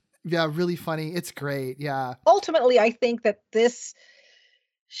 Yeah, really funny. It's great. Yeah. Ultimately, I think that this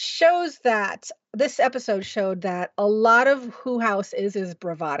episode showed that a lot of who House is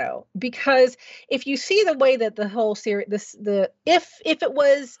bravado. Because if you see the way that the whole series, if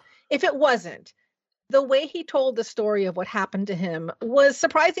it wasn't, the way he told the story of what happened to him was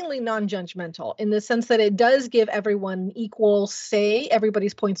surprisingly non-judgmental in the sense that it does give everyone equal say,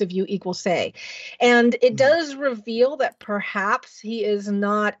 everybody's points of view equal say. And it does reveal that perhaps he is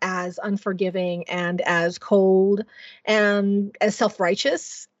not as unforgiving and as cold and as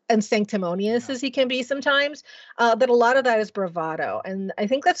self-righteous and sanctimonious as he can be sometimes, that a lot of that is bravado. And I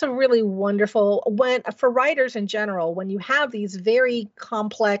think that's a really wonderful, for writers in general, when you have these very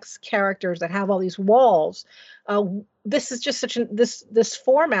complex characters that have all these walls, this is just this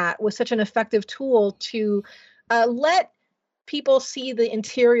format was such an effective tool to let people see the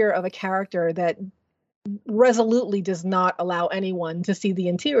interior of a character that resolutely does not allow anyone to see the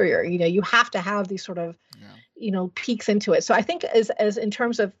interior. You have to have these sort of peeks into it. So I think as in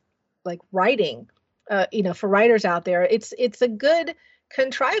terms of like writing, for writers out there, it's a good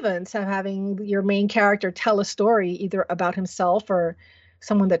contrivance of having your main character tell a story either about himself or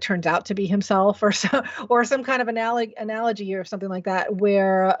someone that turns out to be himself or some kind of analogy or something like that,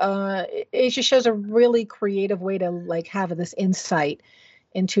 where it just shows a really creative way to like have this insight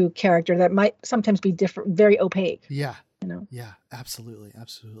into character that might sometimes be different, very opaque. Yeah. Yeah, absolutely.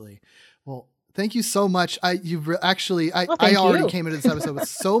 Well, thank you so much. I already came into this episode with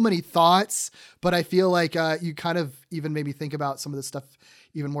so many thoughts, but I feel like you kind of even made me think about some of the stuff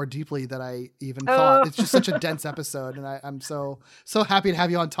even more deeply than I even thought. It's just such a dense episode, and I'm so happy to have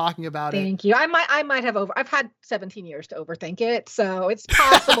you on talking about it. Thank you. I might have I've had 17 years to overthink it, so it's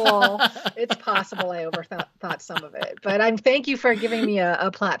possible. It's possible I overthought some of it, but thank you for giving me a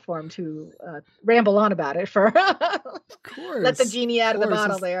platform to ramble on about it. For of course, let the genie out of the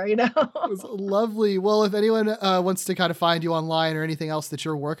bottle there. It was lovely. Well, if anyone wants to kind of find you online or anything else that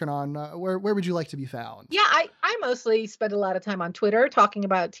you're working on, where would you like to be found? Yeah, I mostly spend a lot of time on Twitter talking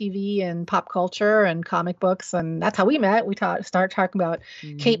about TV and pop culture and comic books, and that's how we met. We started talking about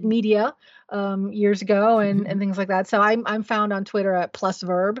Cape Media years ago and things like that. So I'm found on Twitter at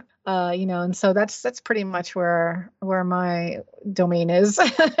 +Verb, and so that's pretty much where my domain is.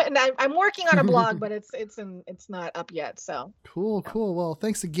 And I'm working on a blog, but it's not up yet. So cool. Well,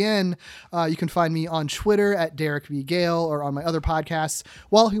 thanks again. You can find me on Twitter at Derek B. Gale or on my other podcasts,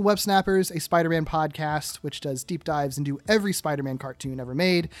 Wallaching Web Snappers, a Spider-Man podcast, which does deep dives into every Spider-Man cartoon ever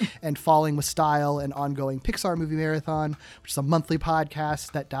made, and Falling with Style, an ongoing Pixar movie marathon, which is a monthly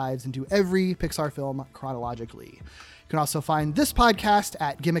podcast that dives into every Pixar film chronologically. You can also find this podcast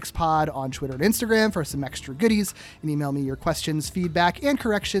at GimmicksPod on Twitter and Instagram for some extra goodies, and email me your questions, feedback, and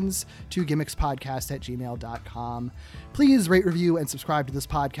corrections to gimmickspodcast@gmail.com. Please rate, review, and subscribe to this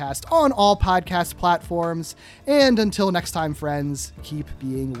podcast on all podcast platforms. And until next time, friends, keep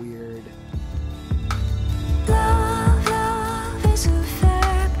being weird. Love is a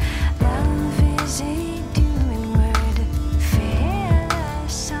verb. Love is a doing word.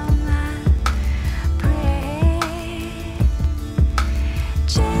 Fearless on my brain.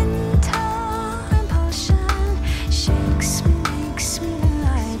 Gentle impulsion shakes me, makes me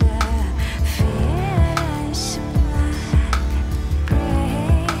lighter. Fearless on my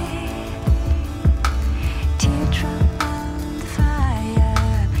brain. Teardrop on the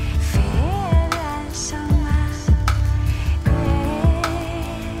fire. Fearless on my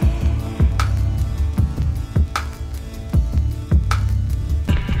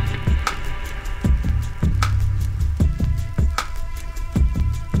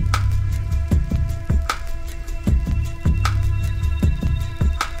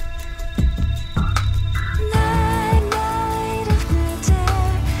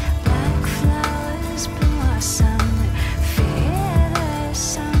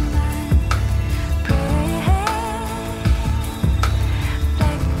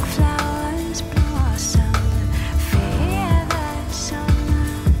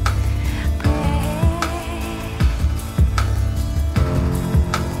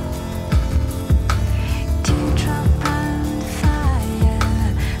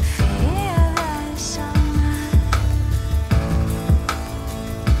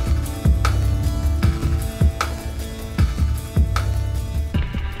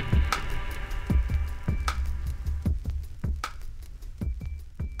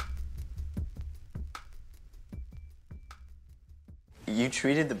You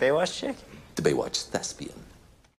treated the Baywatch chick? The Baywatch thespian.